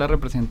Clinton es la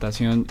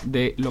representación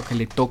de lo que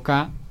le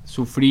toca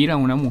sufrir a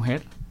una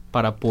mujer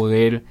para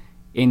poder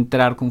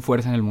entrar con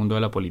fuerza en el mundo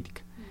de la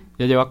política.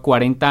 Ella lleva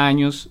 40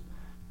 años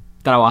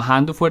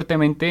trabajando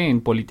fuertemente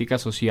en política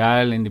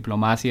social, en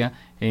diplomacia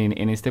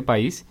en este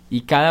país,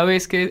 y cada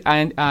vez que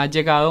ha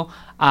llegado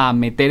a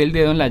meter el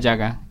dedo en la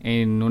llaga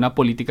en una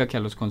política que a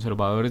los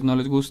conservadores no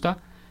les gusta,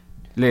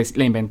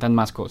 le inventan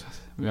más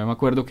cosas. Yo me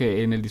acuerdo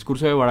que en el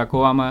discurso de Barack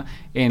Obama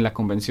en la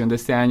convención de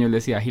este año, él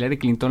decía, a Hillary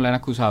Clinton le han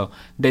acusado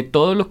de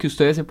todo lo que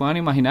ustedes se puedan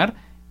imaginar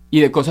y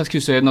de cosas que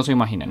ustedes no se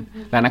imaginan.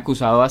 La han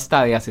acusado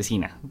hasta de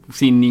asesina,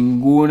 sin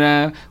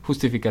ninguna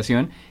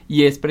justificación,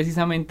 y es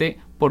precisamente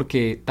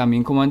porque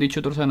también, como han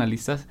dicho otros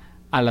analistas,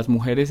 a las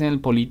mujeres en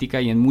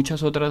política y en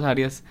muchas otras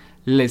áreas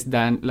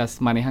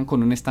las manejan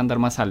con un estándar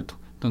más alto.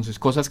 Entonces,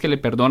 cosas que le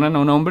perdonan a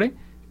un hombre,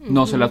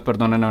 no se las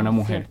perdonan a una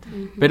mujer.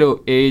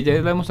 Pero ella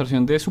es la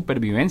demostración de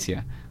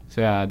supervivencia. O O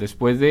sea,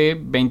 después de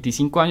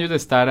 25 años de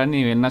estar a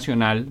nivel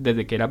nacional,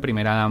 desde que era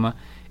primera dama,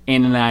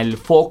 en el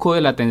foco de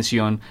la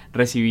atención,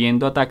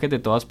 recibiendo ataques de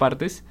todas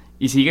partes,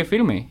 y sigue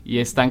firme, y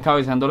está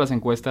encabezando las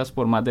encuestas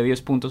por más de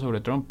 10 puntos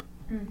sobre Trump.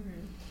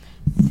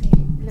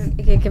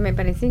 Sí, que me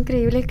parece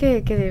increíble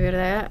que de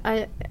verdad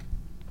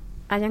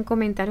hayan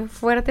comentarios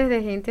fuertes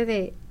de gente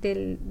de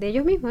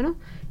ellos mismos, ¿no?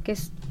 Que o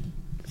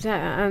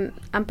sea,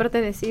 han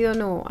pertenecido,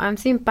 no, han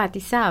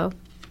simpatizado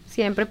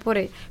siempre por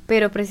él,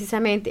 pero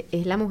precisamente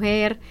es la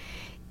mujer,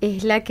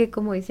 es la que,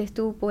 como dices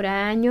tú, por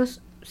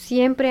años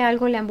siempre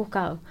algo le han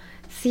buscado,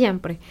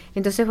 siempre.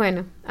 Entonces,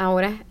 bueno,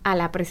 ahora a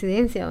la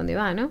presidencia donde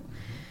va, ¿no?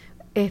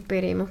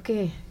 Esperemos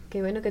que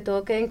bueno, que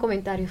todo quede en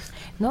comentarios.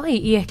 No,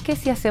 y es que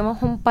si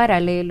hacemos un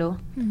paralelo,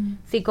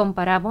 si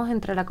comparamos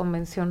entre la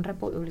convención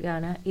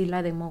republicana y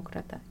la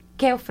demócrata,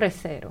 ¿qué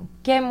ofrecieron?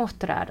 ¿Qué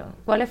mostraron?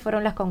 ¿Cuáles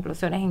fueron las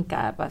conclusiones en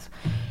cada paso?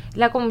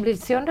 La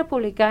convención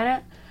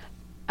republicana,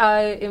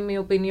 en mi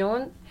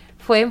opinión,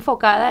 fue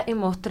enfocada en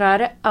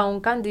mostrar a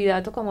un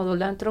candidato como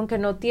Donald Trump que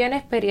no tiene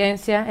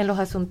experiencia en los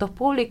asuntos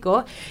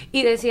públicos,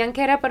 y decían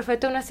que era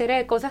perfecto una serie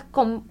de cosas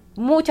con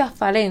muchas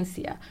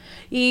falencias,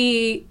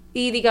 y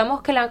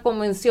digamos que la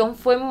convención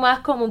fue más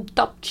como un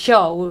talk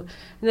show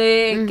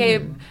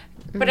que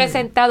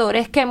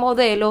presentadores que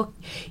modelos.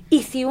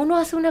 Y si uno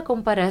hace una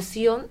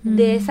comparación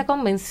de esa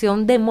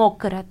convención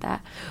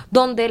demócrata,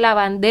 donde la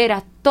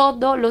bandera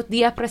todos los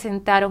días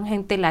presentaron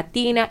gente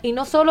latina, y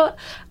no solo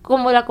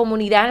como la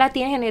comunidad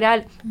latina en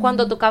general,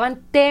 cuando tocaban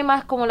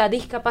temas como la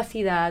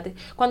discapacidad,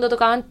 cuando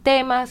tocaban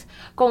temas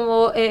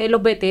como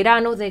los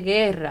veteranos de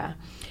guerra,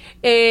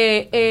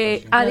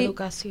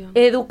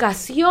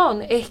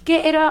 educación, es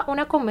que era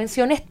una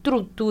convención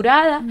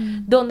estructurada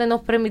donde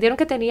nos permitieron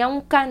que tenía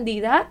un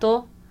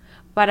candidato.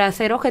 Para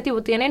ser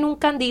objetivo, tienen un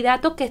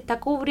candidato que está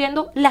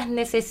cubriendo las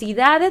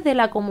necesidades de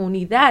la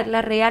comunidad,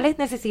 las reales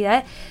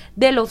necesidades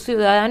de los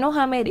ciudadanos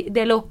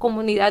de las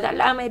comunidades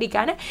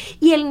americanas,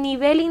 y el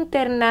nivel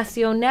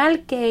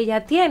internacional que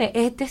ella tiene.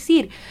 Es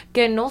decir,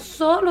 que no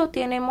solo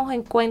tenemos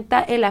en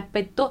cuenta el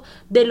aspecto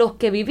de los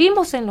que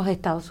vivimos en los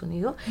Estados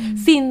Unidos,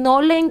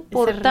 sino la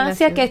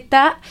importancia que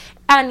está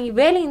a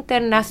nivel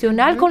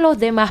internacional con los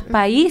demás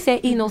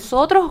países, y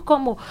nosotros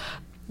como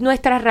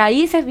nuestras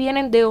raíces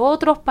vienen de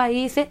otros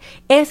países.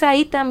 Es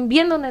ahí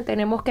también donde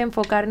tenemos que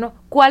enfocarnos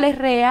cuál es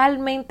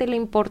realmente la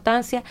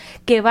importancia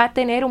que va a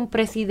tener un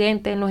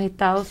presidente en los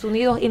Estados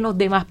Unidos y en los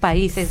demás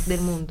países del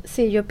mundo.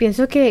 Sí, yo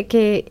pienso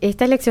que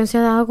esta elección se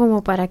ha dado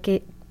como para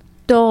que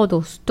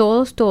todos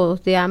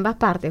de ambas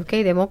partes, ¿ok?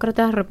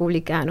 Demócratas,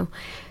 republicanos,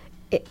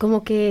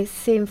 como que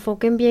se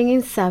enfoquen bien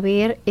en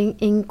saber,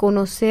 en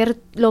conocer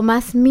lo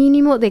más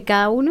mínimo de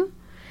cada uno,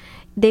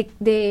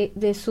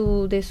 de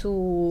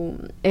su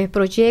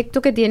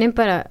proyecto que tienen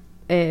para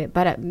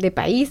de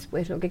país,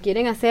 pues lo que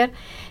quieren hacer,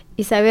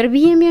 y saber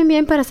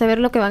bien para saber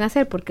lo que van a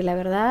hacer, porque la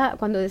verdad,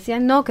 cuando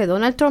decían no, que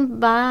Donald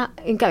Trump va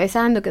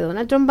encabezando, que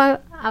Donald Trump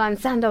va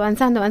avanzando,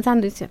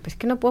 y decía, pues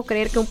que no puedo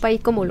creer que un país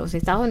como los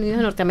Estados Unidos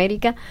de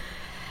Norteamérica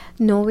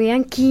no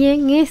vean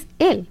quién es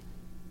él.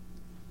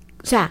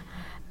 O sea,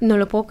 no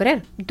lo puedo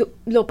creer.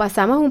 ¿Lo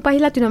pasamos a un país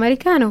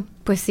latinoamericano?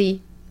 Pues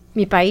sí,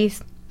 mi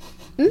país.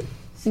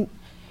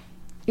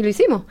 Y lo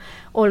hicimos,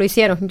 o lo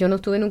hicieron, yo no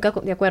estuve nunca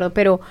de acuerdo,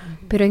 pero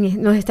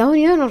en los Estados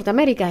Unidos de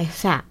Norteamérica, o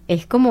sea,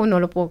 es como,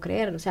 no lo puedo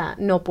creer, o sea,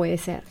 no puede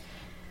ser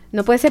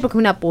porque es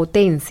una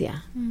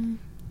potencia,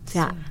 o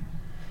sea.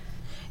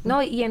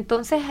 No, y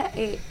entonces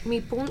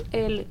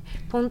el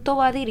punto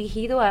va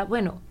dirigido a,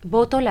 bueno,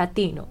 voto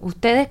latino.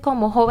 Ustedes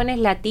como jóvenes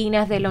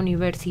latinas de la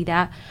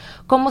universidad,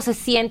 ¿cómo se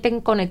sienten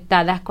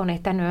conectadas con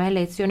estas nuevas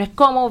elecciones?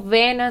 ¿Cómo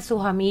ven a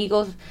sus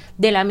amigos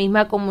de la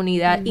misma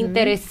comunidad,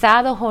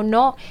 interesados o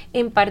no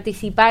en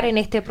participar en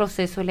este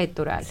proceso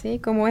electoral? Sí,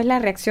 ¿cómo es la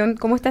reacción,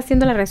 cómo está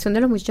siendo la reacción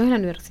de los muchachos de la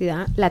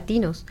universidad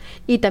latinos?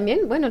 Y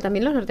también, bueno,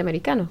 también los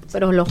norteamericanos,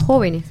 pero los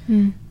jóvenes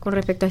con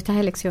respecto a estas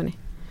elecciones.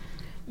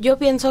 Yo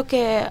pienso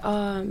que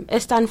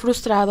están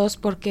frustrados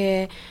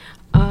porque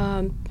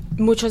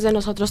muchos de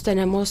nosotros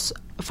tenemos,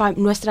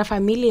 nuestra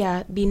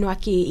familia vino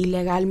aquí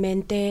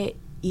ilegalmente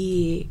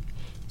y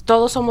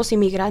todos somos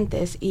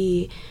inmigrantes,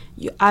 y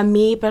a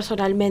mí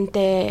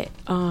personalmente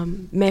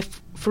me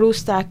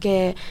frustra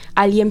que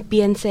alguien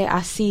piense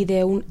así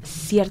de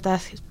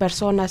ciertas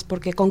personas,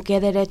 porque ¿con qué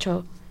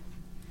derecho?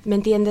 ¿Me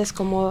entiendes?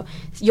 Como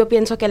yo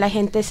pienso que la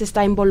gente se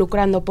está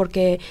involucrando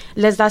porque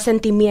les da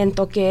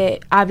sentimiento que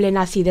hablen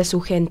así de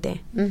su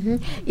gente.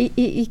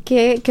 ¿Y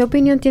qué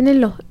opinión tienen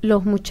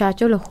los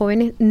muchachos, los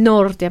jóvenes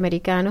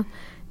norteamericanos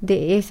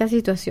de esa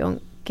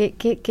situación?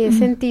 ¿Qué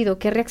sentido,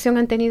 qué reacción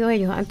han tenido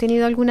ellos? ¿Han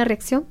tenido alguna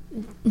reacción?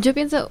 Yo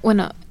pienso,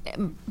 bueno,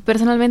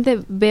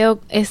 personalmente veo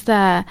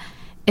esta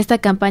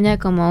campaña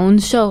como un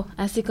show,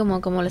 así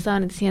como lo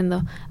estaban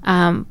diciendo.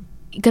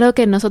 Creo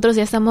que nosotros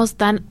ya estamos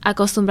tan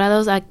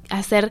acostumbrados a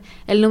ser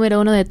el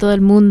número uno de todo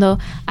el mundo,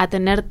 a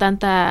tener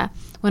tanta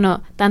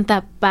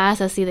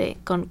paz, así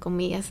con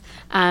comillas,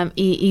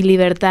 y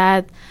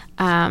libertad,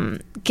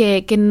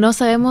 que no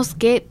sabemos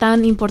qué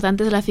tan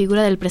importante es la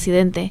figura del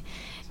presidente.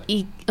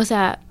 Y, o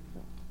sea,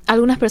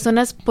 algunas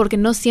personas, porque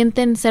no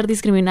sienten ser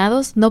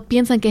discriminados, no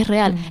piensan que es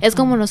real. Es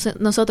como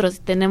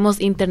nosotros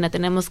tenemos internet,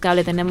 tenemos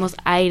cable, tenemos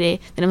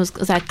aire, tenemos,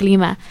 o sea,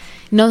 clima.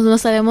 No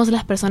sabemos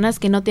las personas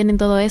que no tienen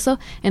todo eso,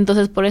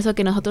 entonces por eso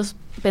que nosotros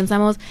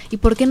pensamos, ¿y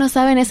por qué no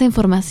saben esa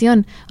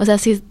información? O sea,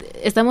 si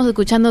estamos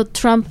escuchando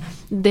Trump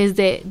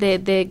desde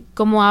de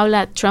cómo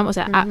habla Trump, o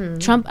sea,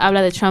 Trump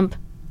habla de Trump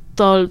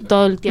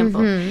todo el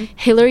tiempo.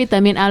 Hillary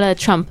también habla de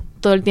Trump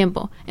todo el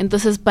tiempo.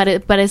 Entonces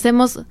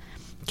parecemos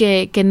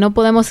que no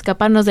podemos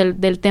escaparnos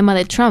del tema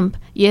de Trump,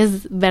 y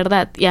es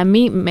verdad, y a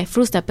mí me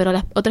frustra, pero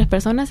las otras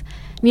personas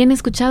ni han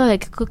escuchado de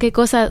qué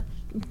cosa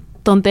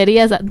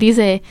tonterías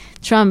dice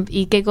Trump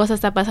y qué cosa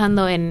está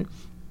pasando en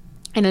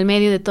el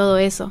medio de todo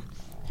eso.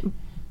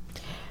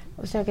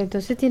 O sea que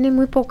entonces tiene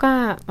muy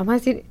poca, vamos a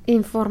decir,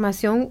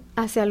 información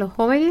hacia los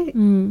jóvenes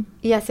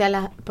y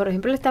hacia por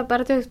ejemplo, esta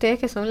parte de ustedes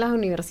que son las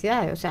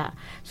universidades, o sea,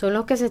 son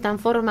los que se están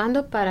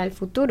formando para el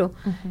futuro.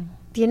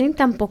 Tienen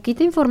tan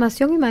poquita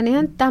información y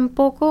manejan tan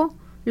poco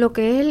lo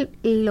que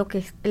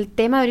es el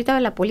tema ahorita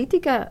de la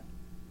política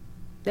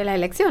de las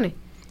elecciones.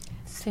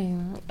 Sí,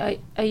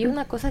 hay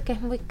una cosa que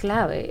es muy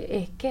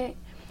clave, es que,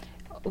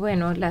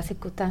 bueno, las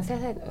circunstancias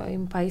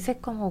en países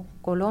como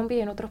Colombia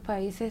y en otros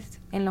países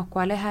en los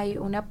cuales hay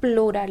una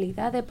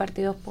pluralidad de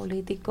partidos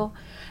políticos,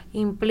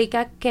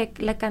 implica que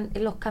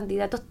los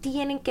candidatos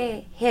tienen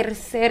que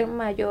ejercer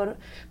mayor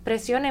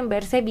presión en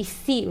verse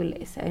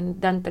visibles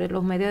entre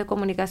los medios de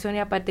comunicación, y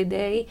a partir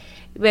de ahí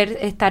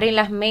estar en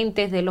las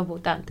mentes de los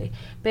votantes.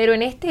 Pero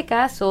en este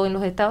caso, en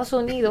los Estados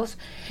Unidos,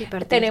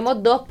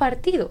 tenemos 2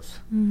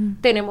 partidos,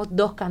 tenemos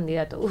 2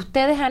 candidatos.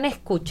 Ustedes han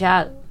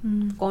escuchado,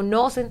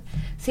 conocen,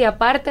 si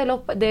aparte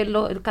de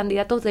los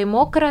candidatos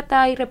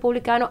demócratas y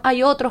republicanos,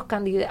 hay otros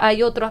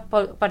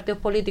partidos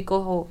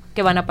políticos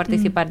que van a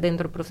participar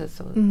dentro del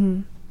proceso.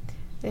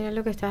 Era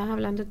lo que estabas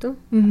hablando tú,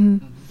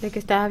 de que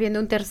estabas viendo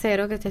un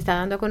tercero que te está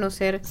dando a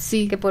conocer,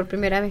 que por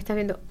primera vez estás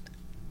viendo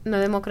no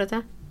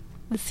demócrata,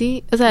 o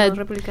sea, no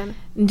republicano.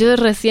 Yo no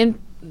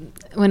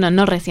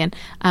recién,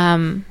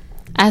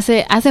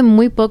 hace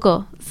muy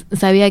poco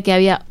sabía que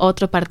había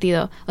otro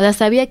partido, o sea,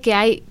 sabía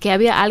que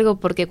había algo,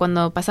 porque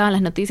cuando pasaban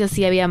las noticias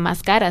sí había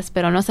más caras,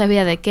 pero no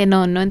sabía de qué,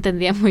 no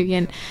entendía muy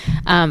bien,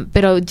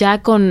 pero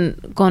ya con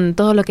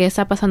todo lo que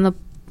está pasando,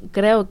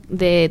 creo,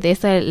 de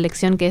esta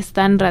elección, que es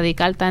tan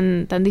radical,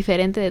 tan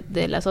diferente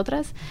de las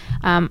otras,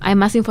 hay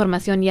más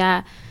información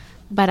ya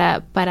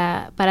para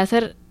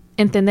hacer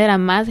entender a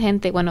más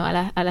gente, bueno,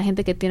 a la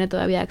gente que tiene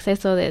todavía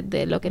acceso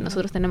de lo que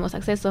nosotros tenemos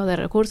acceso, de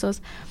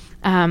recursos,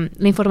 la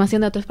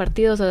información de otros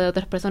partidos o de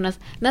otras personas.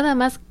 Nada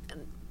más,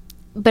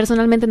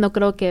 personalmente no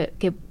creo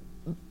que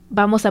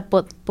vamos a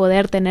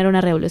poder tener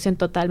una revolución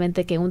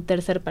totalmente, que un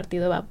tercer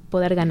partido va a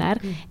poder ganar.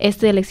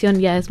 Esta elección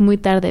ya es muy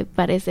tarde,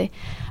 parece.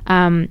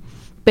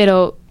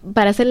 Pero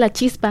para hacer la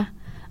chispa,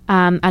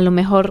 a lo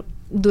mejor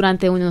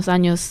durante unos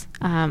años,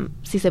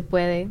 si se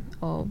puede,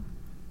 o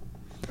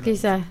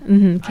quizás.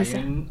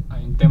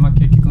 Hay un tema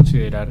que hay que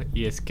considerar,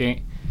 y es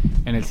que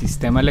en el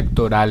sistema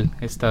electoral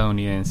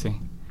estadounidense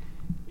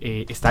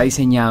está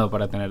diseñado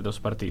para tener 2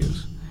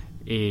 partidos.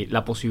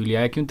 La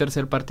posibilidad de que un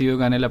tercer partido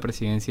gane la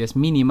presidencia es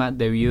mínima,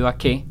 debido a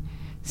que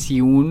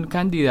si un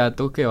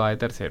candidato que va de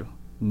tercero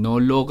no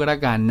logra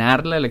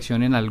ganar la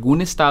elección en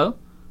algún estado,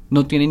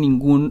 no tiene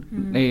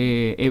ningún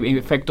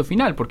efecto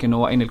final, porque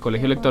no en el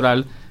colegio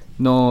electoral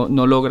no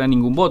logra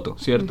ningún voto,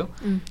 ¿cierto?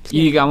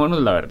 Y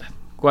digámonos la verdad,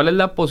 ¿cuál es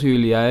la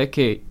posibilidad de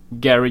que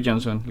Gary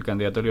Johnson, el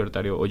candidato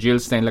libertario, o Jill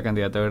Stein, la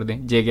candidata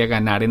verde, llegue a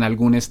ganar en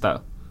algún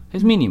estado?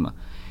 Es mínima.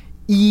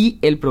 Y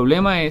el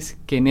problema es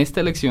que en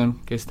esta elección,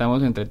 que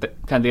estamos entre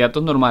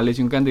candidatos normales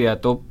y un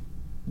candidato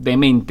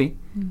demente,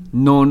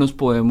 no nos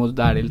podemos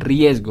dar el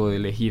riesgo de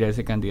elegir a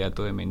ese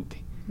candidato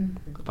demente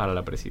para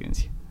la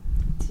presidencia.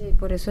 Sí,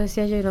 por eso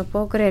decía yo no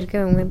puedo creer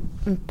que un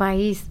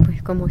país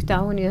pues como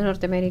Estados Unidos de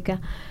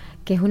Norteamérica,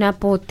 que es una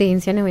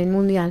potencia a nivel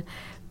mundial,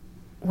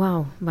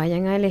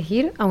 vayan a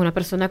elegir a una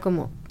persona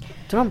como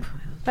Trump.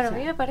 Pero a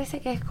mí me parece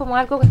que es como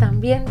algo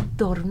también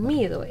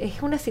dormido,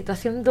 es una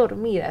situación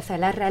dormida. O sea,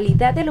 la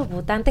realidad de los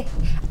votantes,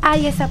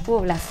 hay esa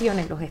población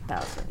en los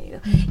Estados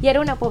Unidos, y era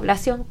una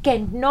población que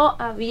no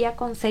había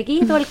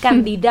conseguido el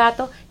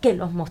candidato que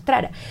los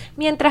mostrara.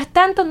 Mientras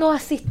tanto, no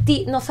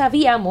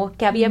sabíamos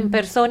que habían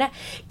personas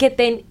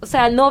que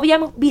no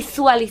habíamos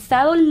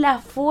visualizado la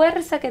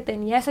fuerza que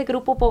tenía ese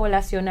grupo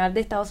poblacional de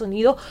Estados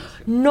Unidos,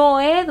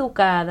 no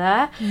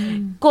educada,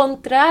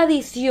 con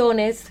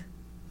tradiciones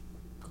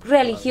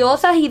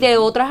religiosas y de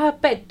otros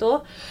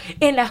aspectos,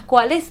 en las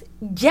cuales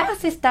ya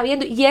se está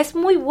viendo, y es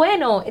muy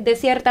bueno de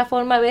cierta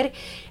forma ver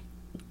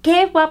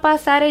qué va a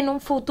pasar en un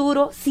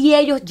futuro si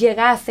ellos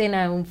llegasen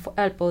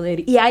al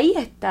poder. Y ahí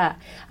está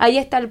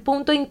el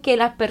punto en que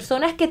las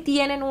personas que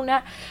tienen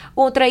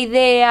otra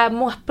idea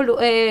más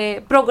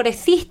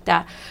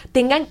progresista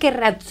tengan que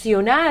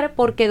reaccionar,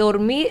 porque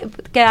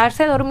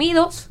quedarse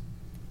dormidos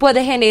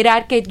puede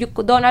generar que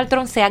Donald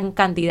Trump sea un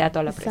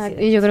candidato a la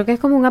presidencia. Y yo creo que es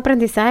como un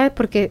aprendizaje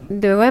porque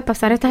luego de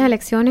pasar estas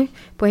elecciones,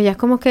 pues ya es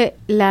como que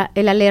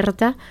el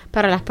alerta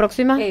para las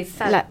próximas,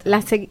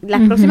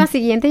 las próximas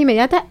siguientes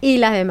inmediatas y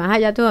las demás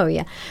allá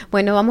todavía.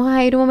 Bueno, vamos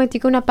a ir un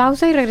momentico a una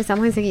pausa y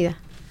regresamos enseguida.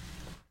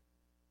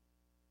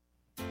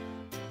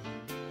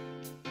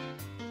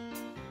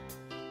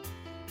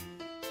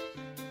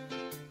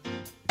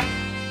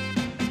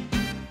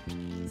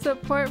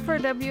 Support for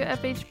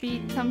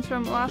WFHB comes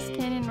from Lost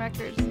Canyon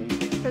Records,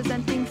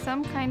 presenting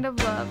Some Kind of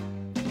Love,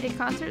 a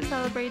concert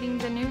celebrating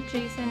the new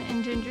Jason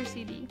and Ginger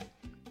CD,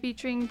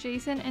 featuring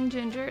Jason and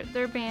Ginger,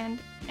 their band,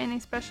 and a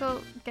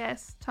special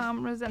guest,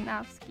 Tom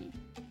Rosanowski.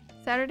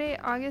 Saturday,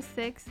 August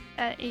 6th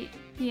at 8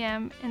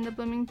 p.m. in the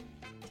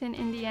Bloomington,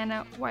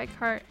 Indiana White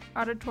Hart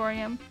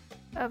Auditorium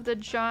of the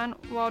John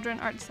Waldron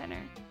Arts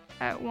Center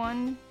at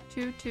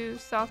 122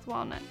 South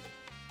Walnut.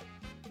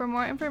 For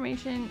more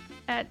information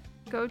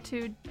go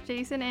to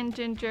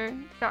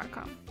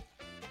jasonandginger.com.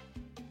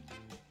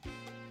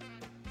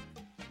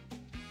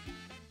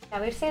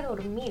 Haberse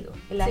dormido.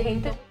 La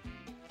gente...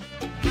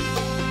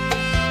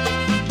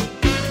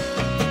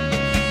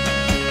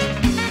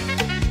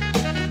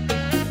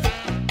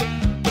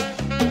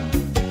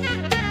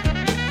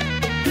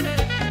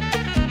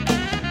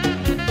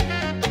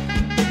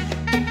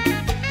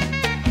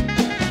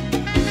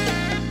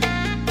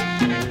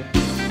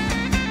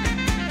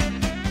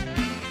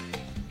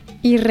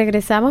 Y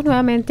regresamos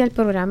nuevamente al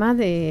programa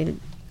de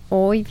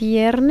hoy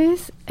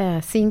viernes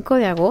 5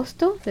 de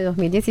agosto de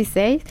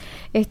 2016.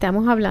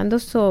 Estamos hablando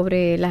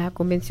sobre la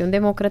Convención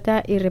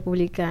Demócrata y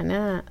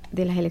Republicana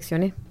de las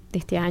elecciones de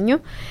este año.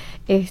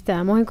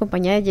 Estamos en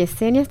compañía de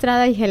Yesenia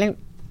Estrada y Helen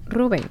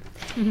Rubén.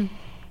 Uh-huh.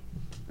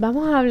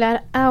 Vamos a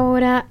hablar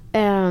ahora,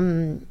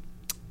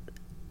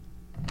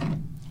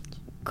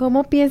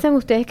 ¿cómo piensan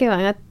ustedes que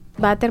va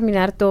a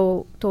terminar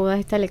toda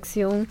esta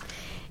elección?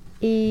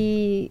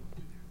 Y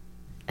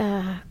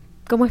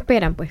 ¿cómo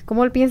esperan, pues?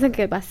 ¿Cómo piensan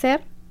que va a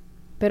ser?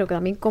 Pero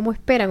también, ¿cómo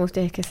esperan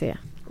ustedes que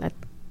sea la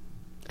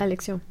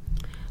elección?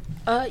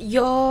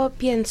 Yo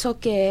pienso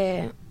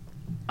que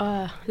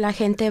la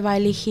gente va a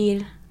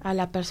elegir a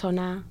la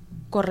persona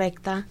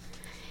correcta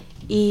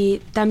y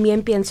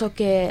también pienso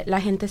que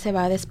la gente se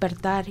va a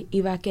despertar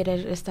y va a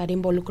querer estar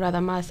involucrada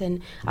más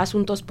en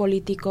asuntos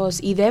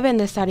políticos y deben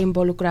de estar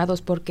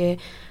involucrados porque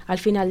al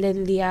final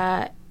del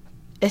día,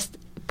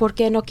 ¿por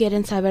qué no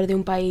quieren saber de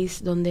un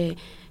país donde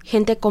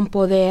gente con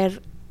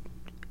poder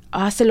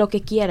hace lo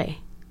que quiere?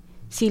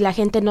 Si la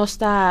gente no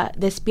está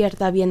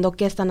despierta viendo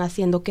qué están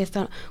haciendo,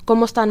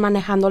 cómo están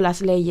manejando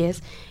las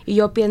leyes. Y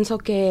yo pienso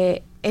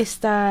que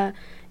esta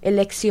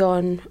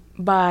elección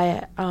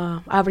va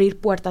a abrir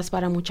puertas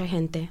para mucha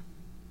gente.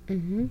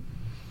 Uh-huh.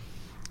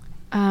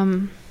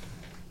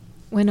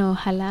 Bueno,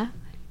 ojalá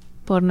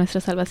por nuestra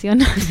salvación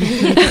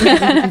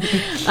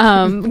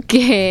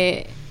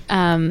que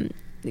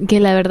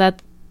la verdad,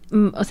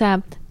 o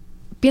sea,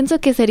 pienso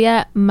que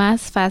sería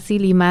más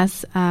fácil y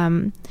más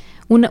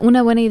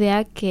una buena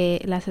idea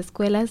que las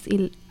escuelas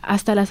y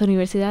hasta las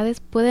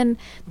universidades pueden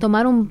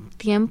tomar un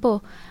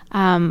tiempo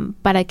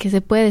para que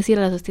se pueda decir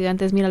a los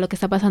estudiantes, mira lo que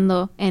está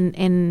pasando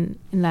en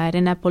la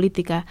arena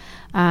política,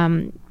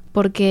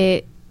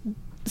 porque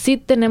sí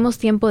tenemos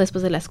tiempo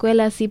después de la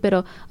escuela, sí,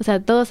 pero, o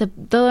sea, todos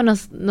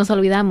nos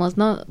olvidamos,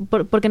 ¿no?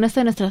 Porque no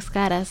está en nuestras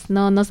caras,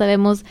 no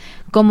sabemos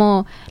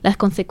cómo las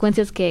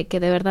consecuencias que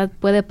de verdad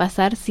puede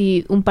pasar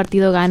si un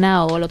partido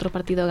gana o el otro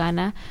partido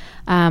gana,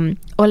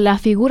 o la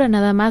figura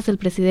nada más del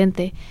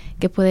presidente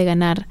que puede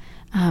ganar.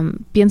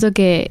 Pienso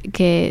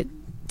que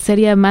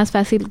sería más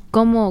fácil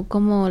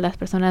cómo las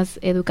personas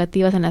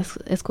educativas en las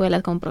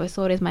escuelas, como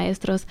profesores,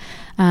 maestros,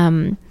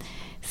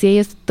 si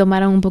ellos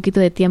tomaran un poquito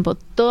de tiempo,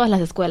 todas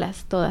las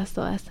escuelas, todas,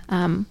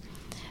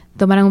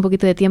 tomaran un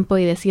poquito de tiempo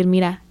y decir,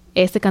 mira,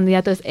 este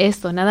candidato es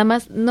esto, nada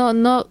más,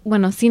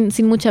 bueno, sin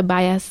mucha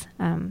bias.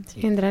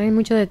 Sin entrar en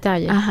mucho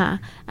detalle.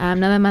 Ajá,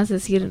 nada más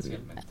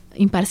decir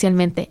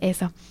imparcialmente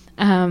eso.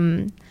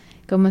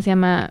 ¿Cómo se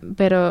llama?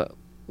 Pero,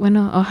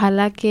 bueno,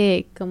 ojalá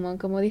que,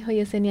 como dijo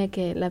Yesenia,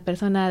 que la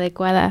persona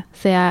adecuada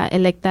sea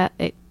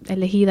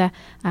elegida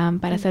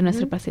para ser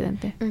nuestro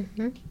presidente.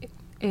 Uh-huh.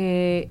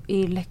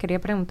 Y les quería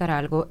preguntar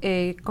algo.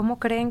 ¿Cómo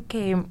creen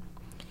que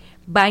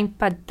va a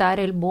impactar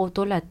el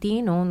voto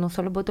latino, no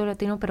solo el voto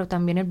latino, pero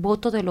también el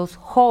voto de los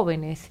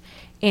jóvenes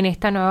en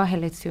estas nuevas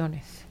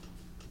elecciones?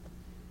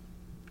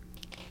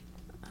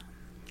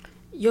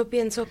 Yo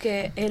pienso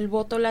que el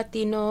voto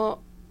latino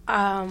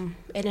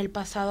en el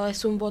pasado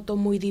es un voto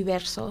muy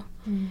diverso,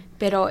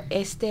 pero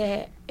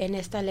en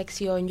esta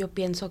elección yo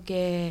pienso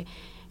que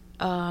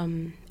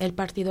el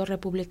Partido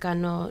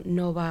Republicano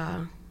no va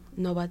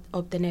a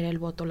obtener el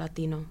voto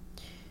latino.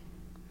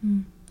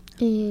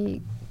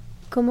 ¿Y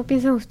cómo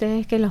piensan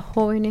ustedes que los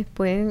jóvenes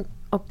pueden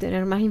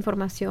obtener más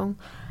información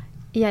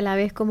y a la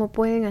vez cómo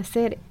pueden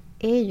hacer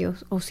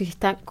ellos, o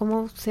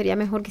cómo sería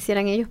mejor que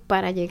hicieran ellos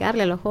para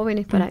llegarle a los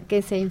jóvenes para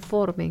que se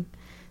informen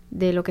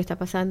de lo que está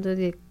pasando,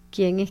 de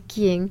quién es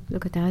quién, lo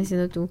que estabas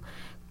diciendo tú?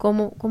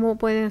 ¿Cómo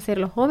pueden hacer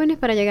los jóvenes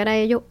para llegar a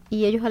ellos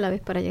y ellos a la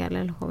vez para llegarle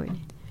a los jóvenes?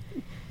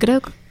 Creo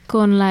que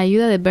con la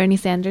ayuda de Bernie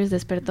Sanders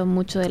despertó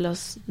mucho de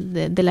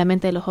la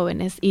mente de los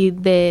jóvenes y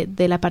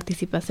de la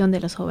participación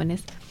de los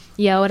jóvenes.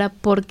 Y ahora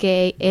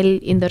porque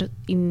él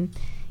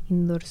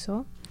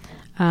endorsó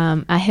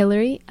a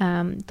Hillary,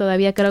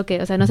 todavía creo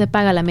que, o sea, no se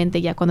apaga la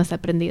mente ya cuando está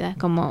prendida,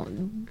 como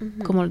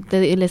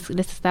les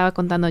estaba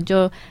contando.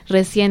 Yo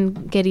recién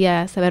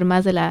quería saber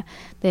más de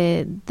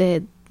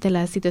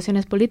las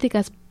situaciones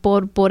políticas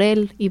por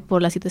él y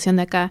por la situación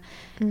de acá,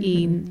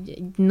 y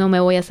no me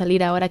voy a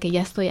salir ahora que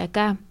ya estoy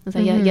acá. O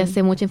sea, ya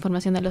sé mucha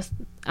información de los,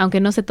 aunque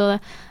no sé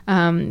toda,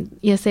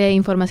 ya sé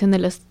información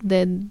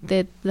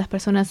de las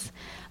personas,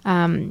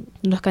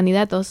 los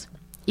candidatos.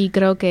 Y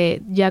creo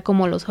que ya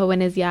como los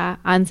jóvenes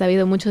ya han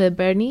sabido mucho de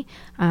Bernie,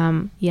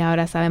 y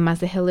ahora saben más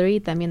de Hillary y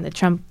también de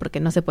Trump, porque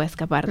no se puede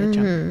escapar de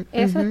Trump.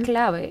 Eso es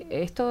clave.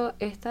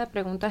 Esta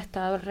pregunta ha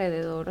estado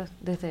alrededor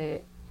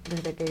desde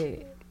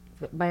que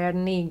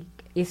Bernie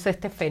hizo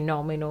este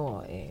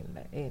fenómeno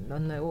en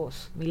los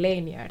nuevos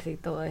millennials y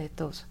todos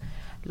estos,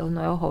 los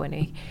nuevos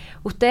jóvenes.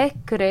 ¿Ustedes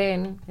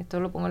creen, esto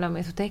lo pongo en la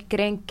mesa, ustedes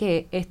creen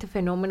que este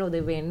fenómeno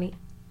de Bernie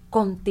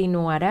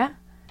continuará?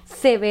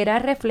 ¿Se verá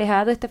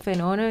reflejado este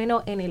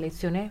fenómeno en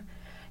elecciones,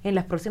 en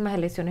las próximas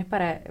elecciones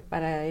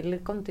para él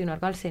continuar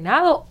con el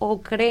Senado?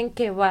 ¿O creen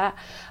que va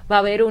a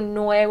haber un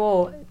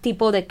nuevo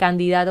tipo de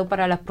candidato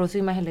para las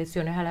próximas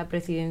elecciones a la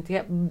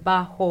presidencia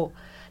bajo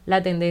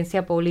la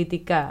tendencia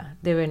política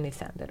de Bernie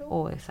Sanders?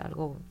 ¿O es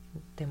algo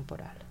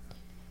temporal?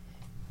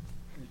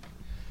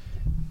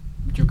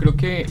 Yo creo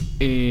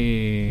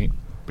que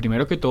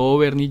primero que todo,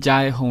 Bernie ya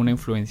dejó una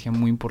influencia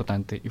muy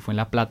importante y fue en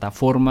la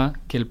plataforma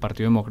que el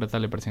Partido Demócrata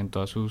le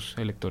presentó a sus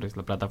electores.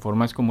 La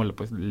plataforma es como el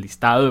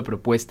listado de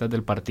propuestas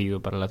del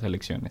partido para las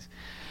elecciones,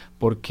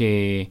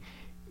 porque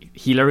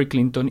Hillary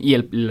Clinton y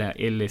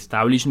el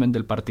establishment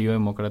del Partido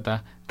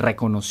Demócrata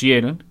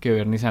reconocieron que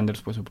Bernie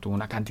Sanders pues obtuvo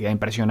una cantidad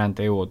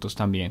impresionante de votos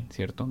también,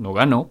 ¿cierto? No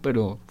ganó,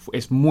 pero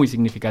es muy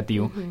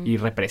significativo y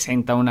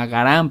representa una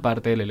gran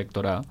parte del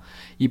electorado,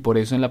 y por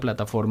eso en la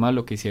plataforma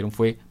lo que hicieron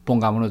fue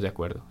pongámonos de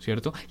acuerdo,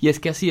 ¿cierto? Y es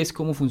que así es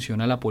como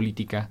funciona la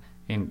política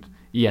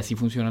y así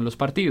funcionan los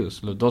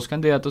partidos. Los dos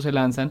candidatos se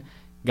lanzan,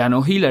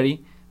 ganó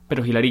Hillary,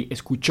 pero Hillary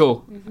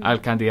escuchó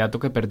al candidato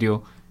que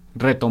perdió,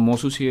 retomó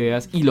sus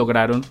ideas y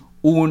lograron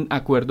un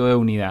acuerdo de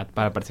unidad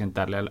para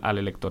presentarle al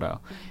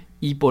electorado.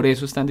 Y por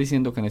eso están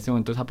diciendo que en este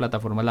momento esa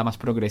plataforma es la más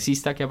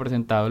progresista que ha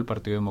presentado el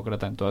Partido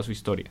Demócrata en toda su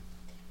historia.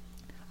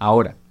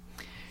 Ahora,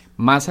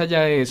 más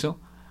allá de eso,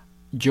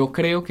 yo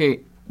creo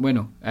que,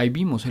 bueno, ahí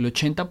vimos, el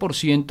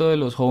 80% de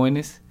los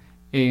jóvenes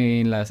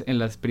en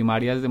las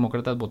primarias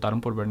demócratas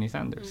votaron por Bernie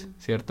Sanders,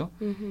 ¿cierto?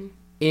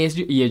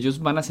 Y ellos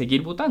van a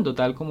seguir votando,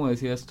 tal como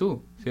decías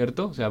tú,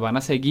 ¿cierto? O sea, van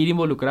a seguir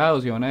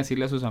involucrados y van a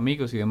decirle a sus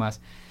amigos y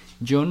demás.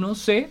 Yo no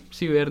sé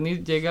si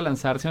Bernie llega a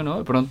lanzarse o no,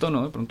 de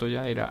pronto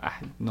ya era,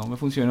 no me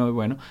funcionó,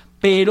 bueno,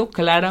 pero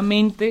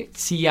claramente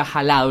sí ha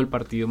jalado el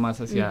partido más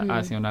hacia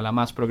una ala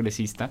más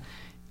progresista,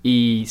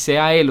 y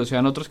sea él o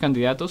sean otros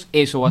candidatos,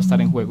 eso va a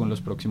estar en juego en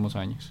los próximos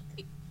años.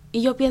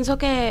 Y yo pienso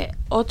que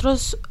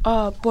otros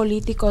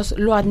políticos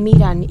lo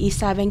admiran y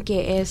saben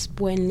que es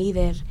buen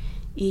líder,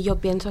 y yo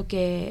pienso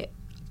que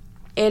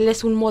él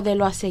es un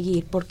modelo a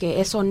seguir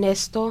porque es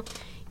honesto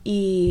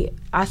y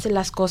hace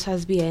las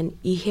cosas bien,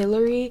 y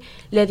Hillary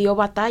le dio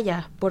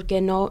batalla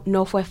porque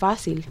no fue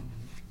fácil.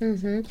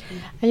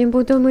 Hay un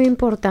punto muy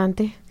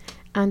importante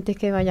antes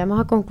que vayamos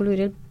a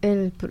concluir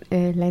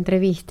la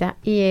entrevista,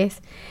 y es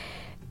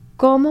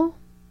cómo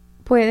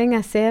pueden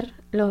hacer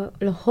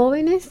los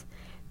jóvenes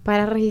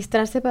para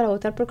registrarse para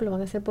votar, porque lo van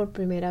a hacer por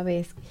primera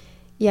vez.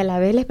 Y a la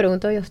vez les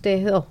pregunto a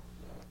ustedes dos,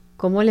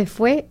 ¿cómo les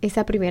fue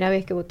esa primera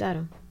vez que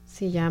votaron?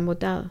 Si ya han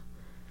votado,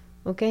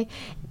 ¿ok?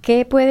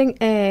 ¿Qué pueden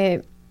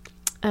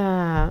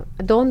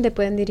 ¿dónde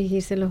pueden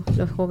dirigirse los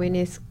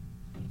jóvenes?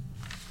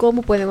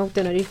 ¿Cómo pueden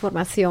obtener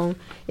información?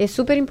 Es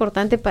súper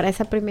importante para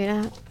esa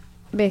primera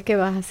vez que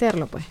vas a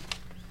hacerlo, pues.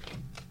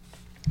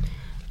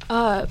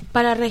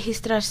 Para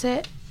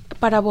registrarse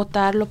para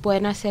votar lo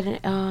pueden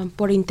hacer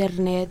por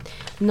internet.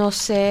 No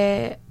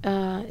sé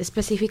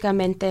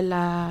específicamente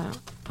la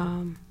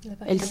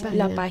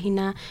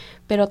página,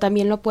 pero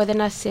también lo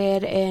pueden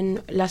hacer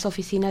en las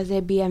oficinas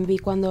de BMV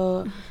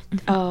cuando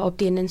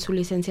obtienen su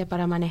licencia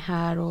para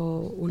manejar o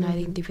una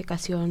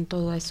identificación,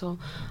 todo eso.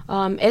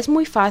 Es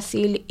muy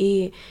fácil,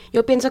 y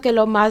yo pienso que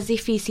lo más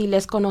difícil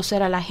es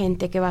conocer a la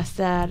gente que va a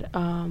estar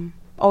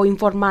o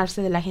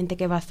informarse de la gente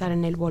que va a estar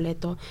en el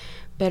boleto,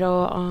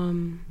 pero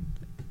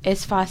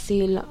es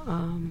fácil.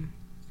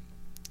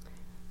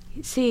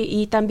 Sí,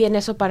 y también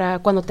eso, para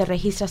cuando te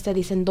registras te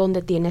dicen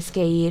dónde tienes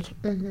que ir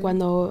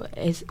cuando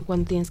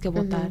tienes que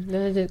votar.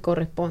 Donde te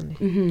corresponde.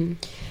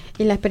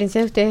 Y la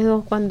experiencia de ustedes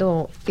dos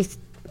cuando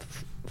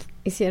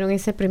hicieron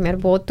ese primer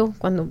voto,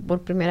 cuando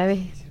por primera vez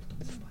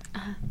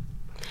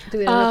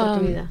tuvieron la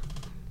oportunidad.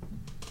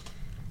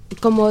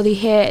 Como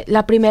dije,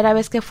 la primera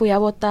vez que fui a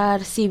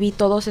votar, sí vi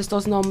todos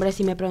estos nombres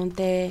y me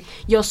pregunté,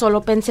 yo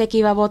solo pensé que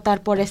iba a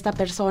votar por esta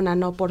persona,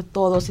 no por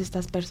todas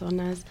estas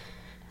personas.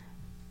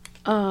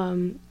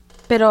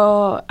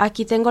 pero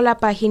aquí tengo la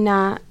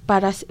página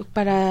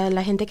para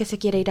la gente que se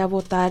quiere ir a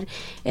votar.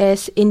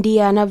 Es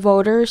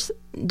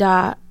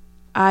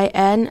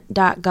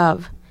indianavoters.in.gov.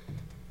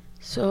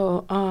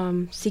 So,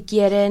 si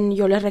quieren,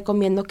 yo les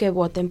recomiendo que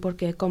voten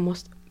porque como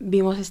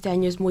vimos este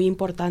año es muy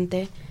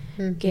importante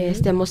que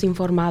estemos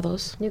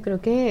informados. Yo creo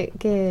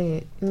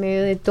que en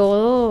medio de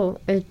todo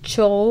el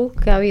show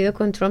que ha habido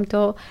con Trump,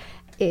 todo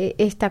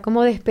está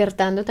como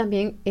despertando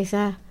también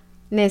esa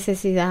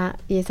necesidad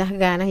y esas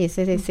ganas y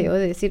ese deseo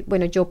de decir,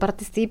 bueno, yo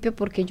participo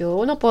porque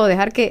yo no puedo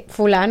dejar que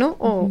fulano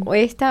o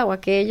esta o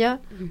aquella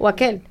o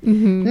aquel.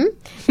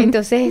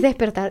 Entonces es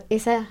despertar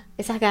esas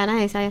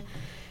ganas,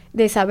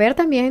 de saber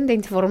también, de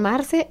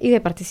informarse y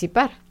de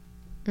participar.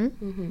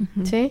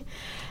 ¿Sí?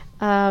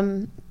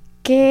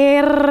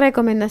 ¿Qué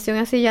recomendación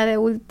así ya de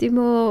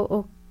último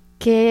o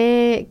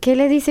qué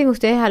le dicen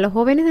ustedes a los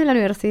jóvenes de la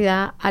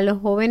universidad, a los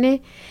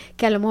jóvenes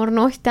que a lo mejor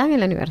no están en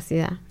la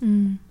universidad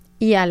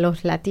y a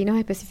los latinos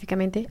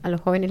específicamente, a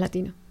los jóvenes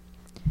latinos?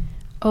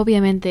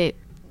 Obviamente,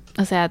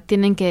 o sea,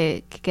 tienen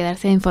que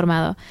quedarse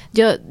informados.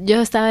 Yo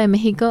estaba en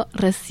México,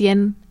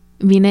 recién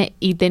vine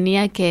y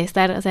tenía que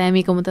estar, o sea, en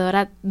mi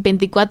computadora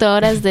 24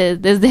 horas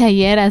desde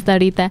ayer hasta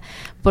ahorita,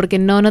 porque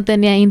no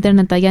tenía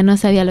internet allá, no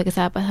sabía lo que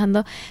estaba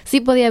pasando.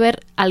 Sí podía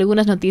ver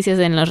algunas noticias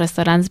en los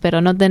restaurantes,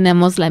 pero no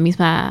tenemos la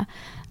misma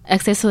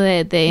acceso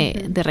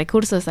de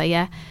recursos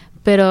allá.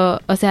 Pero,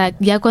 o sea,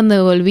 ya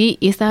cuando volví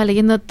y estaba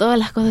leyendo todas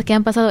las cosas que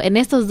han pasado en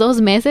estos 2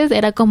 meses,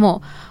 era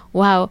como,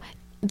 wow,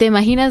 ¿te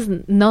imaginas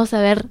no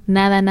saber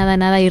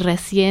nada y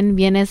recién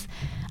vienes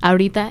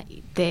ahorita?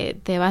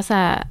 Te vas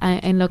a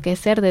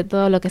enloquecer de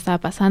todo lo que estaba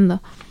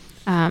pasando.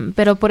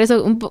 Pero por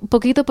eso,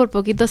 poquito por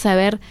poquito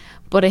saber,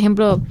 por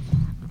ejemplo,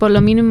 por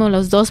lo mínimo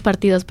los 2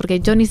 partidos,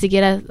 porque yo ni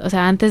siquiera, o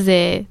sea, antes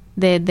de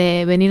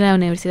venir a la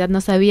universidad no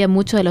sabía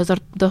mucho de los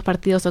dos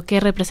partidos o qué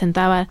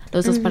representaba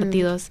los 2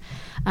 partidos.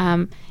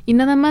 Y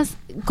nada más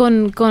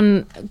con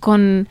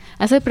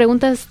hacer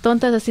preguntas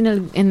tontas así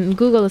en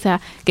Google, o sea,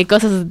 qué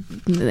cosas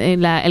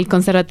el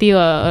conservativo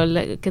o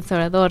el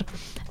conservador,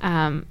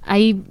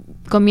 ahí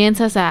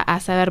comienzas a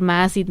saber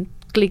más y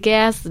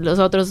cliqueas los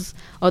otras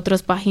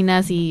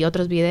páginas y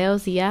otros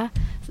videos y ya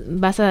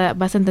vas a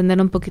entender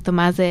un poquito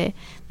más de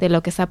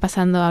lo que está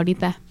pasando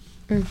ahorita.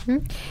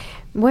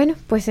 Bueno,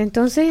 pues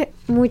entonces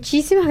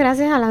muchísimas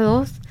gracias a las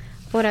 2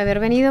 por haber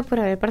venido, por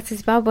haber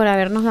participado, por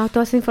habernos dado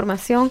toda esa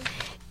información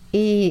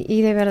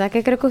y de verdad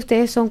que creo que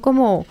ustedes son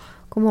como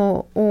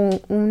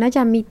una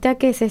llamita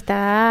que se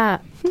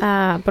está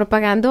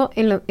propagando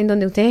en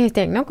donde ustedes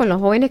estén, ¿no? Con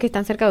los jóvenes que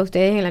están cerca de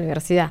ustedes en la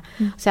universidad.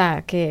 O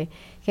sea, que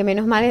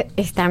menos mal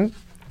están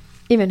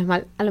y menos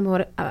mal a lo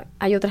mejor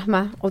hay otras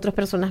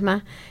personas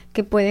más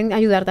que pueden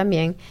ayudar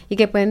también y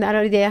que pueden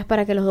dar ideas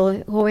para que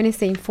los jóvenes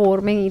se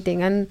informen y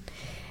tengan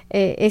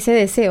ese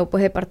deseo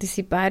pues de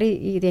participar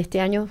y de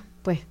este año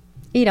pues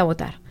ir a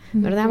votar,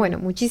 ¿verdad? Bueno,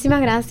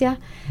 muchísimas gracias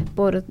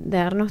por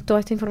darnos toda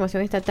esta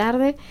información esta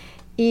tarde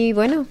y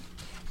bueno,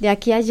 de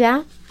aquí a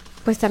allá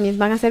pues también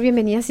van a ser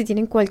bienvenidas si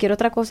tienen cualquier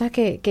otra cosa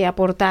que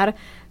aportar,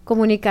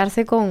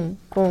 comunicarse con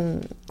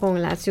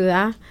la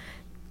ciudad,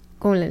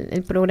 con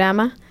el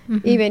programa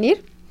y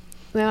venir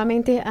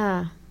nuevamente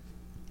a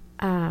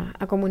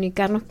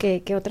comunicarnos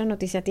qué otra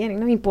noticia tienen,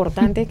 ¿no?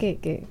 Importante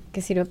que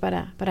sirve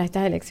para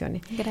estas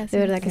elecciones. Gracias. De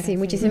verdad que sí,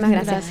 muchísimas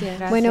gracias.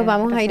 Bueno,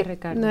 vamos a ir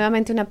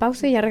nuevamente a una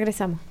pausa y ya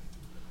regresamos.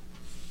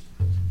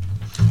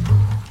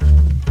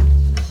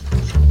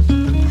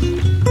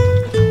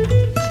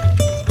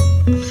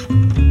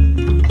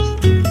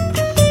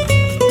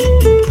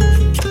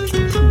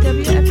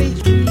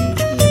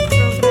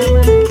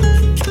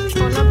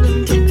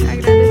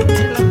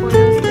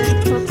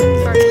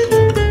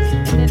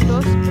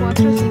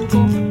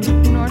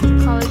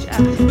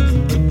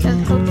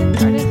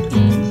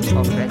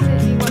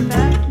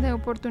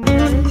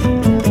 Oportunidades de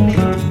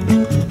empleo.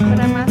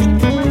 Para más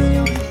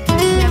información,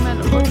 llama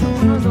al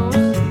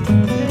 813-315.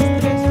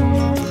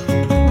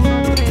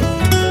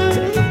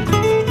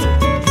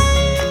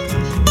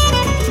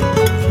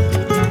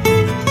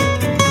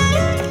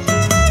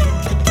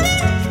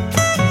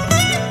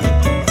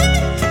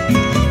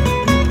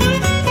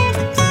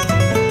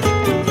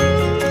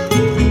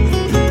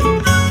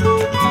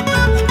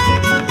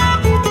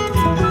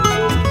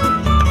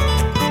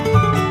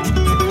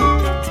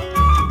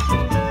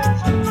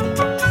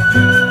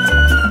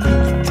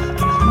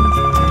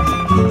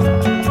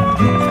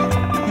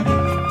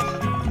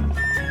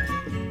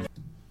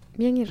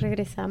 Bien, y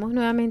regresamos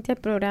nuevamente al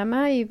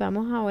programa y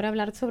vamos ahora a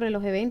hablar sobre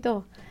los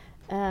eventos.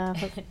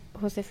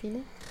 Josefina.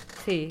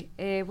 Sí,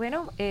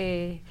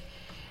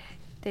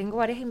 tengo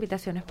varias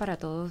invitaciones para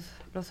todos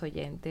los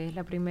oyentes.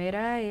 La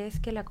primera es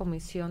que la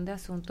Comisión de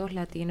Asuntos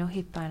Latinos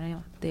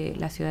Hispanos de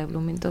la ciudad de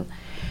Bloomington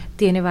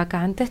tiene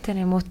vacantes.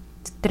 Tenemos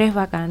 3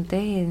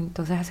 vacantes, y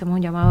entonces hacemos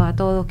un llamado a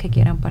todos que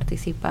quieran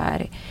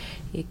participar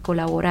y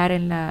colaborar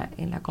en la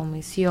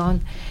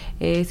comisión.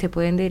 Se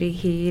pueden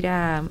dirigir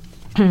a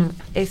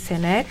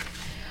SNEC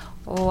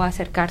o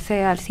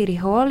acercarse al City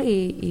Hall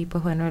y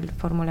pues bueno, el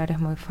formulario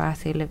es muy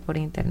fácil por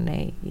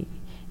internet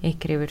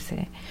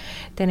inscribirse.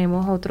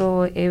 Tenemos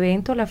otro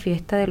evento, la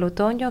Fiesta del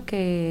Otoño,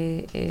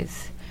 que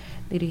es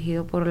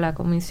dirigido por la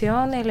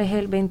comisión. Él es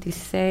el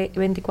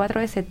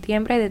 24 de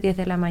septiembre de 10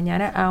 de la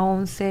mañana a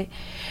 11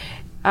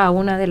 a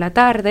 1 de la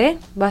tarde.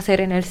 Va a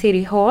ser en el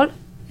City Hall.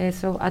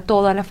 Eso, a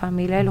toda la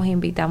familia los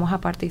invitamos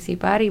a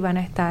participar, y van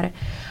a estar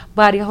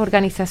varias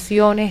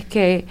organizaciones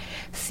que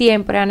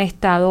siempre han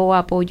estado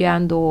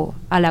apoyando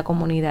a la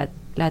comunidad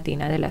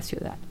latina de la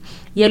ciudad.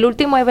 Y el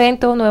último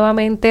evento,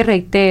 nuevamente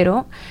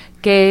reitero,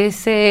 que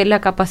es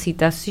la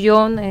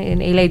capacitación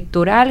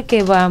electoral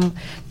que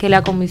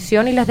la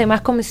comisión y las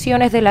demás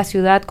comisiones de la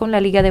ciudad, con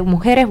la Liga de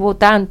Mujeres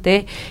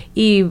Votantes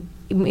y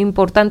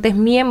importantes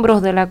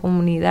miembros de la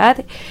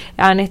comunidad,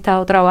 han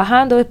estado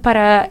trabajando. Es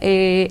para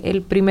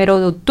el 1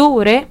 de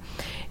octubre,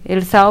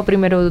 el sábado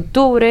 1 de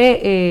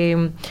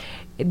octubre,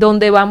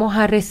 donde vamos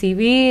a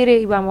recibir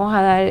y vamos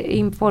a dar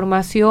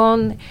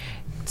información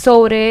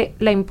sobre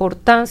la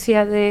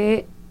importancia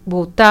de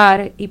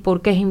votar y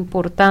por qué es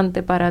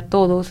importante para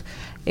todos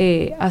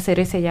hacer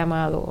ese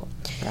llamado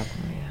a la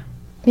comunidad.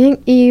 Bien,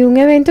 y un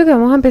evento que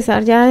vamos a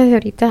empezar ya desde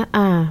ahorita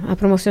a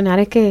promocionar,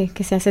 es que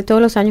se hace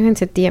todos los años en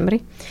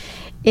septiembre,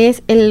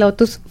 es el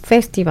Lotus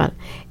Festival.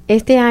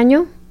 Este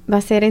año va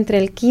a ser entre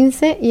el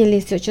 15 y el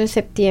 18 de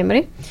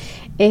septiembre.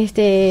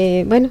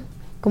 Bueno,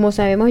 como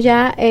sabemos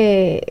ya,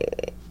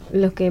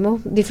 los que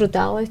hemos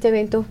disfrutado de este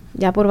evento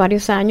ya por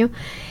varios años,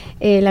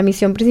 la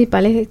misión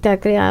principal está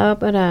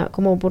creada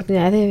como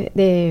oportunidades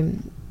de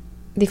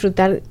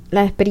disfrutar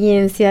la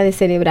experiencia, de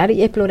celebrar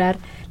y explorar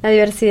la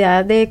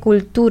diversidad de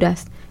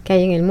culturas que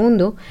hay en el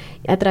mundo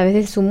a través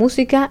de su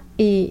música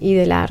y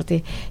del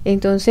arte.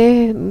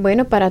 Entonces,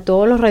 bueno, para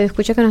todos los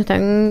radioescuchas que nos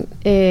están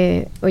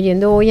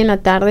oyendo hoy en la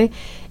tarde,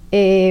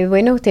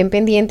 bueno, estén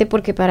pendientes,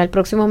 porque para el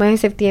próximo mes de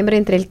septiembre,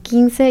 entre el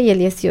 15 y el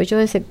 18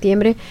 de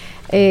septiembre,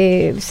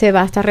 se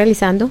va a estar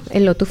realizando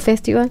el Lotus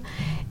Festival.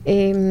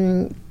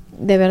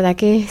 De verdad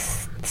que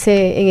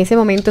en ese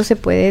momento se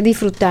puede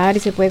disfrutar y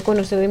se puede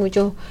conocer de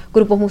muchos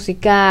grupos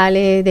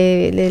musicales,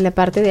 de la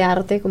parte de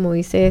arte, como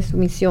dice su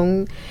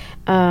misión.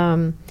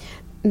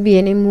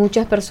 Vienen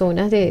muchas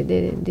personas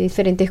de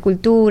diferentes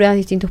culturas,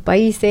 distintos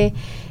países.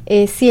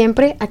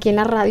 Siempre aquí en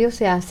la radio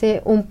se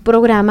hace un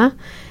programa,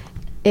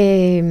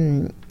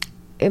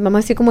 vamos a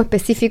decir como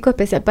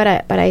especial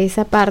para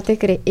esa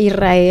parte.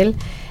 Israel,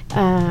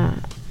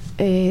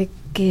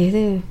 que es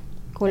de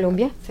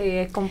Colombia. Sí,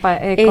 es con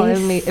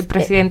el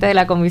presidente de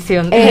la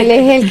comisión. Él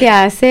es el que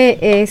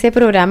hace ese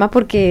programa,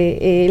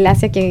 porque él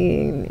hace aquí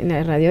en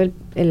la radio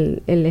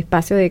el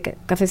espacio de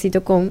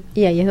Cafecito con,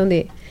 y ahí es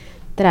donde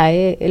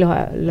trae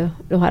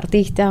los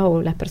artistas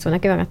o las personas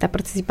que van a estar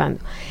participando.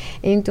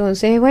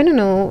 Entonces,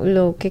 bueno,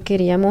 lo que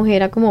queríamos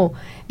era como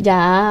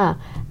ya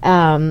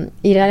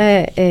ir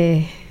a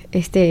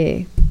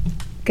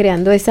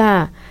creando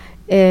esa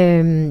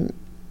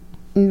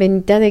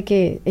venta de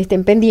que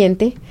estén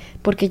pendientes,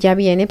 porque ya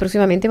viene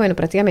próximamente, bueno,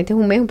 prácticamente es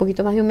un mes, un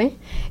poquito más de un mes,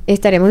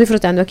 estaremos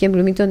disfrutando aquí en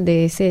Bloomington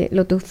de ese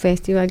Lotus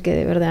Festival, que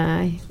de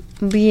verdad es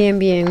bien,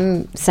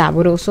 bien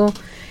sabroso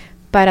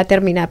para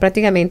terminar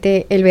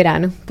prácticamente el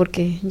verano,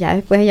 porque ya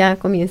después ya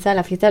comienza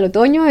la fiesta del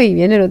otoño, y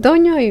viene el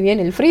otoño, y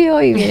viene el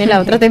frío, y viene la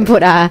otra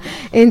temporada.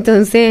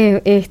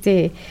 Entonces,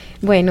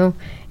 bueno,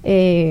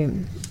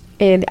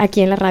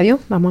 aquí en la radio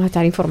vamos a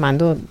estar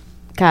informando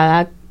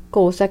cada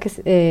cosa,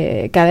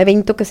 cada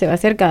evento que se va a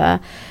hacer,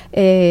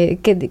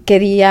 qué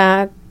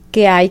día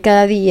que hay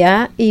cada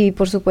día, y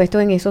por supuesto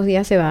en esos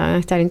días se van a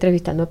estar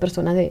entrevistando a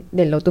personas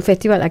del Lotus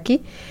Festival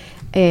aquí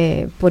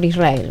por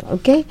Israel,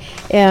 ¿ok?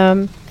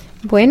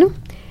 Bueno,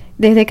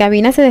 desde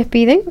cabina se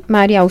despiden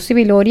María Auxi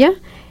Viloria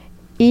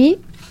y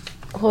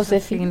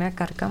Josefina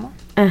Cárcamo.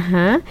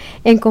 Ajá,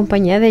 en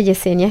compañía de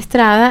Yesenia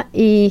Estrada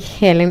y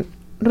Helen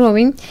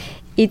Robin,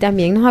 y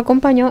también nos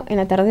acompañó en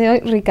la tarde de hoy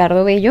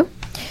Ricardo Bello.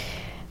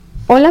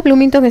 Hola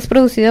Bloomington es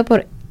producido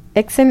por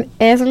Exen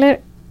Esler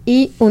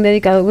y un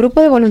dedicado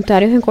grupo de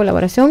voluntarios en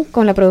colaboración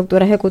con la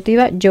productora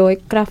ejecutiva Joy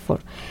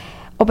Crawford.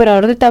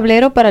 Operador de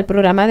tablero para el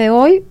programa de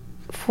hoy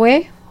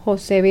fue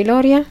José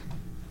Viloria.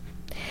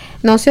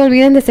 No se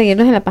olviden de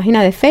seguirnos en la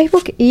página de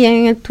Facebook y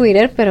en el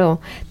Twitter,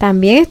 pero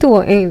también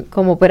estuvo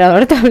como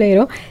operador de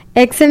tablero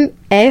Exen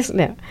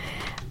Esler.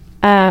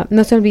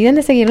 No se olviden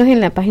de seguirnos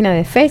en la página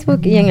de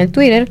Facebook y en el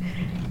Twitter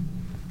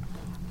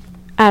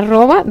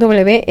 @WFHB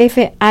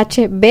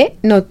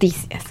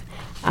Noticias.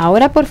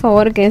 Ahora por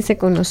favor quédense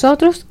con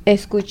nosotros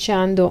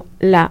escuchando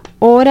La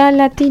Hora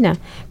Latina,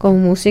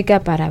 con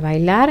música para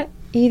bailar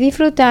y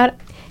disfrutar,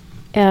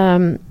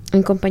 en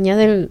compañía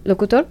del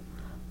locutor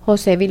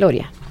José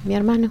Viloria, mi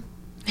hermano.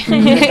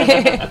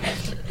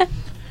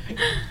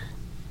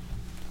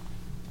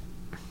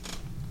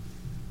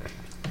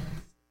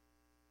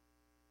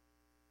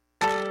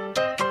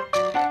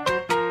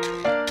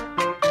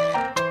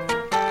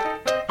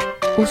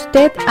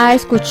 Usted ha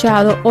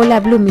escuchado Hola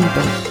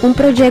Bloomington, un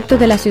proyecto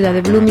de la ciudad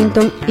de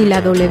Bloomington y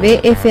la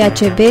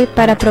WFHB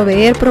para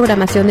proveer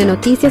programación de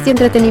noticias y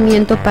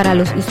entretenimiento para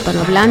los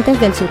hispanohablantes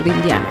del sur de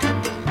Indiana.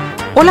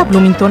 Hola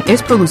Bloomington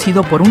es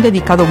producido por un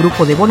dedicado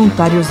grupo de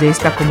voluntarios de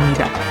esta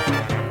comunidad.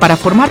 Para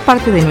formar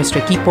parte de nuestro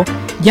equipo,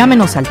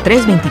 llámenos al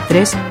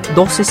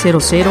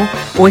 323-1200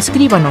 o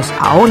escríbanos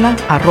a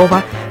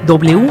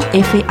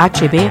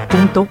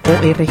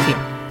hola@wfhb.org.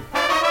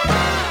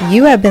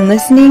 You have been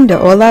listening to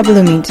Hola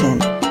Bloomington,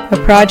 a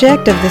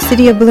project of the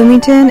City of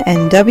Bloomington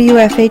and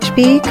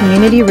WFHB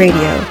Community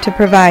Radio to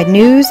provide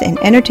news and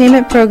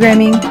entertainment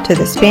programming to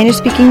the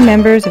Spanish-speaking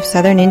members of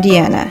Southern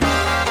Indiana.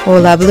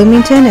 Hola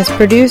Bloomington is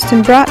produced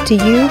and brought to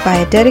you by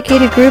a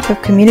dedicated group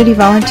of community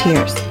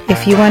volunteers.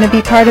 If you want to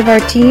be part of our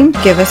team,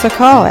 give us a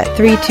call at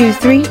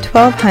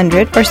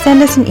 323-1200 or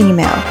send us an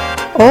email,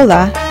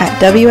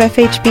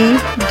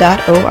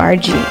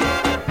 hola@wfhb.org.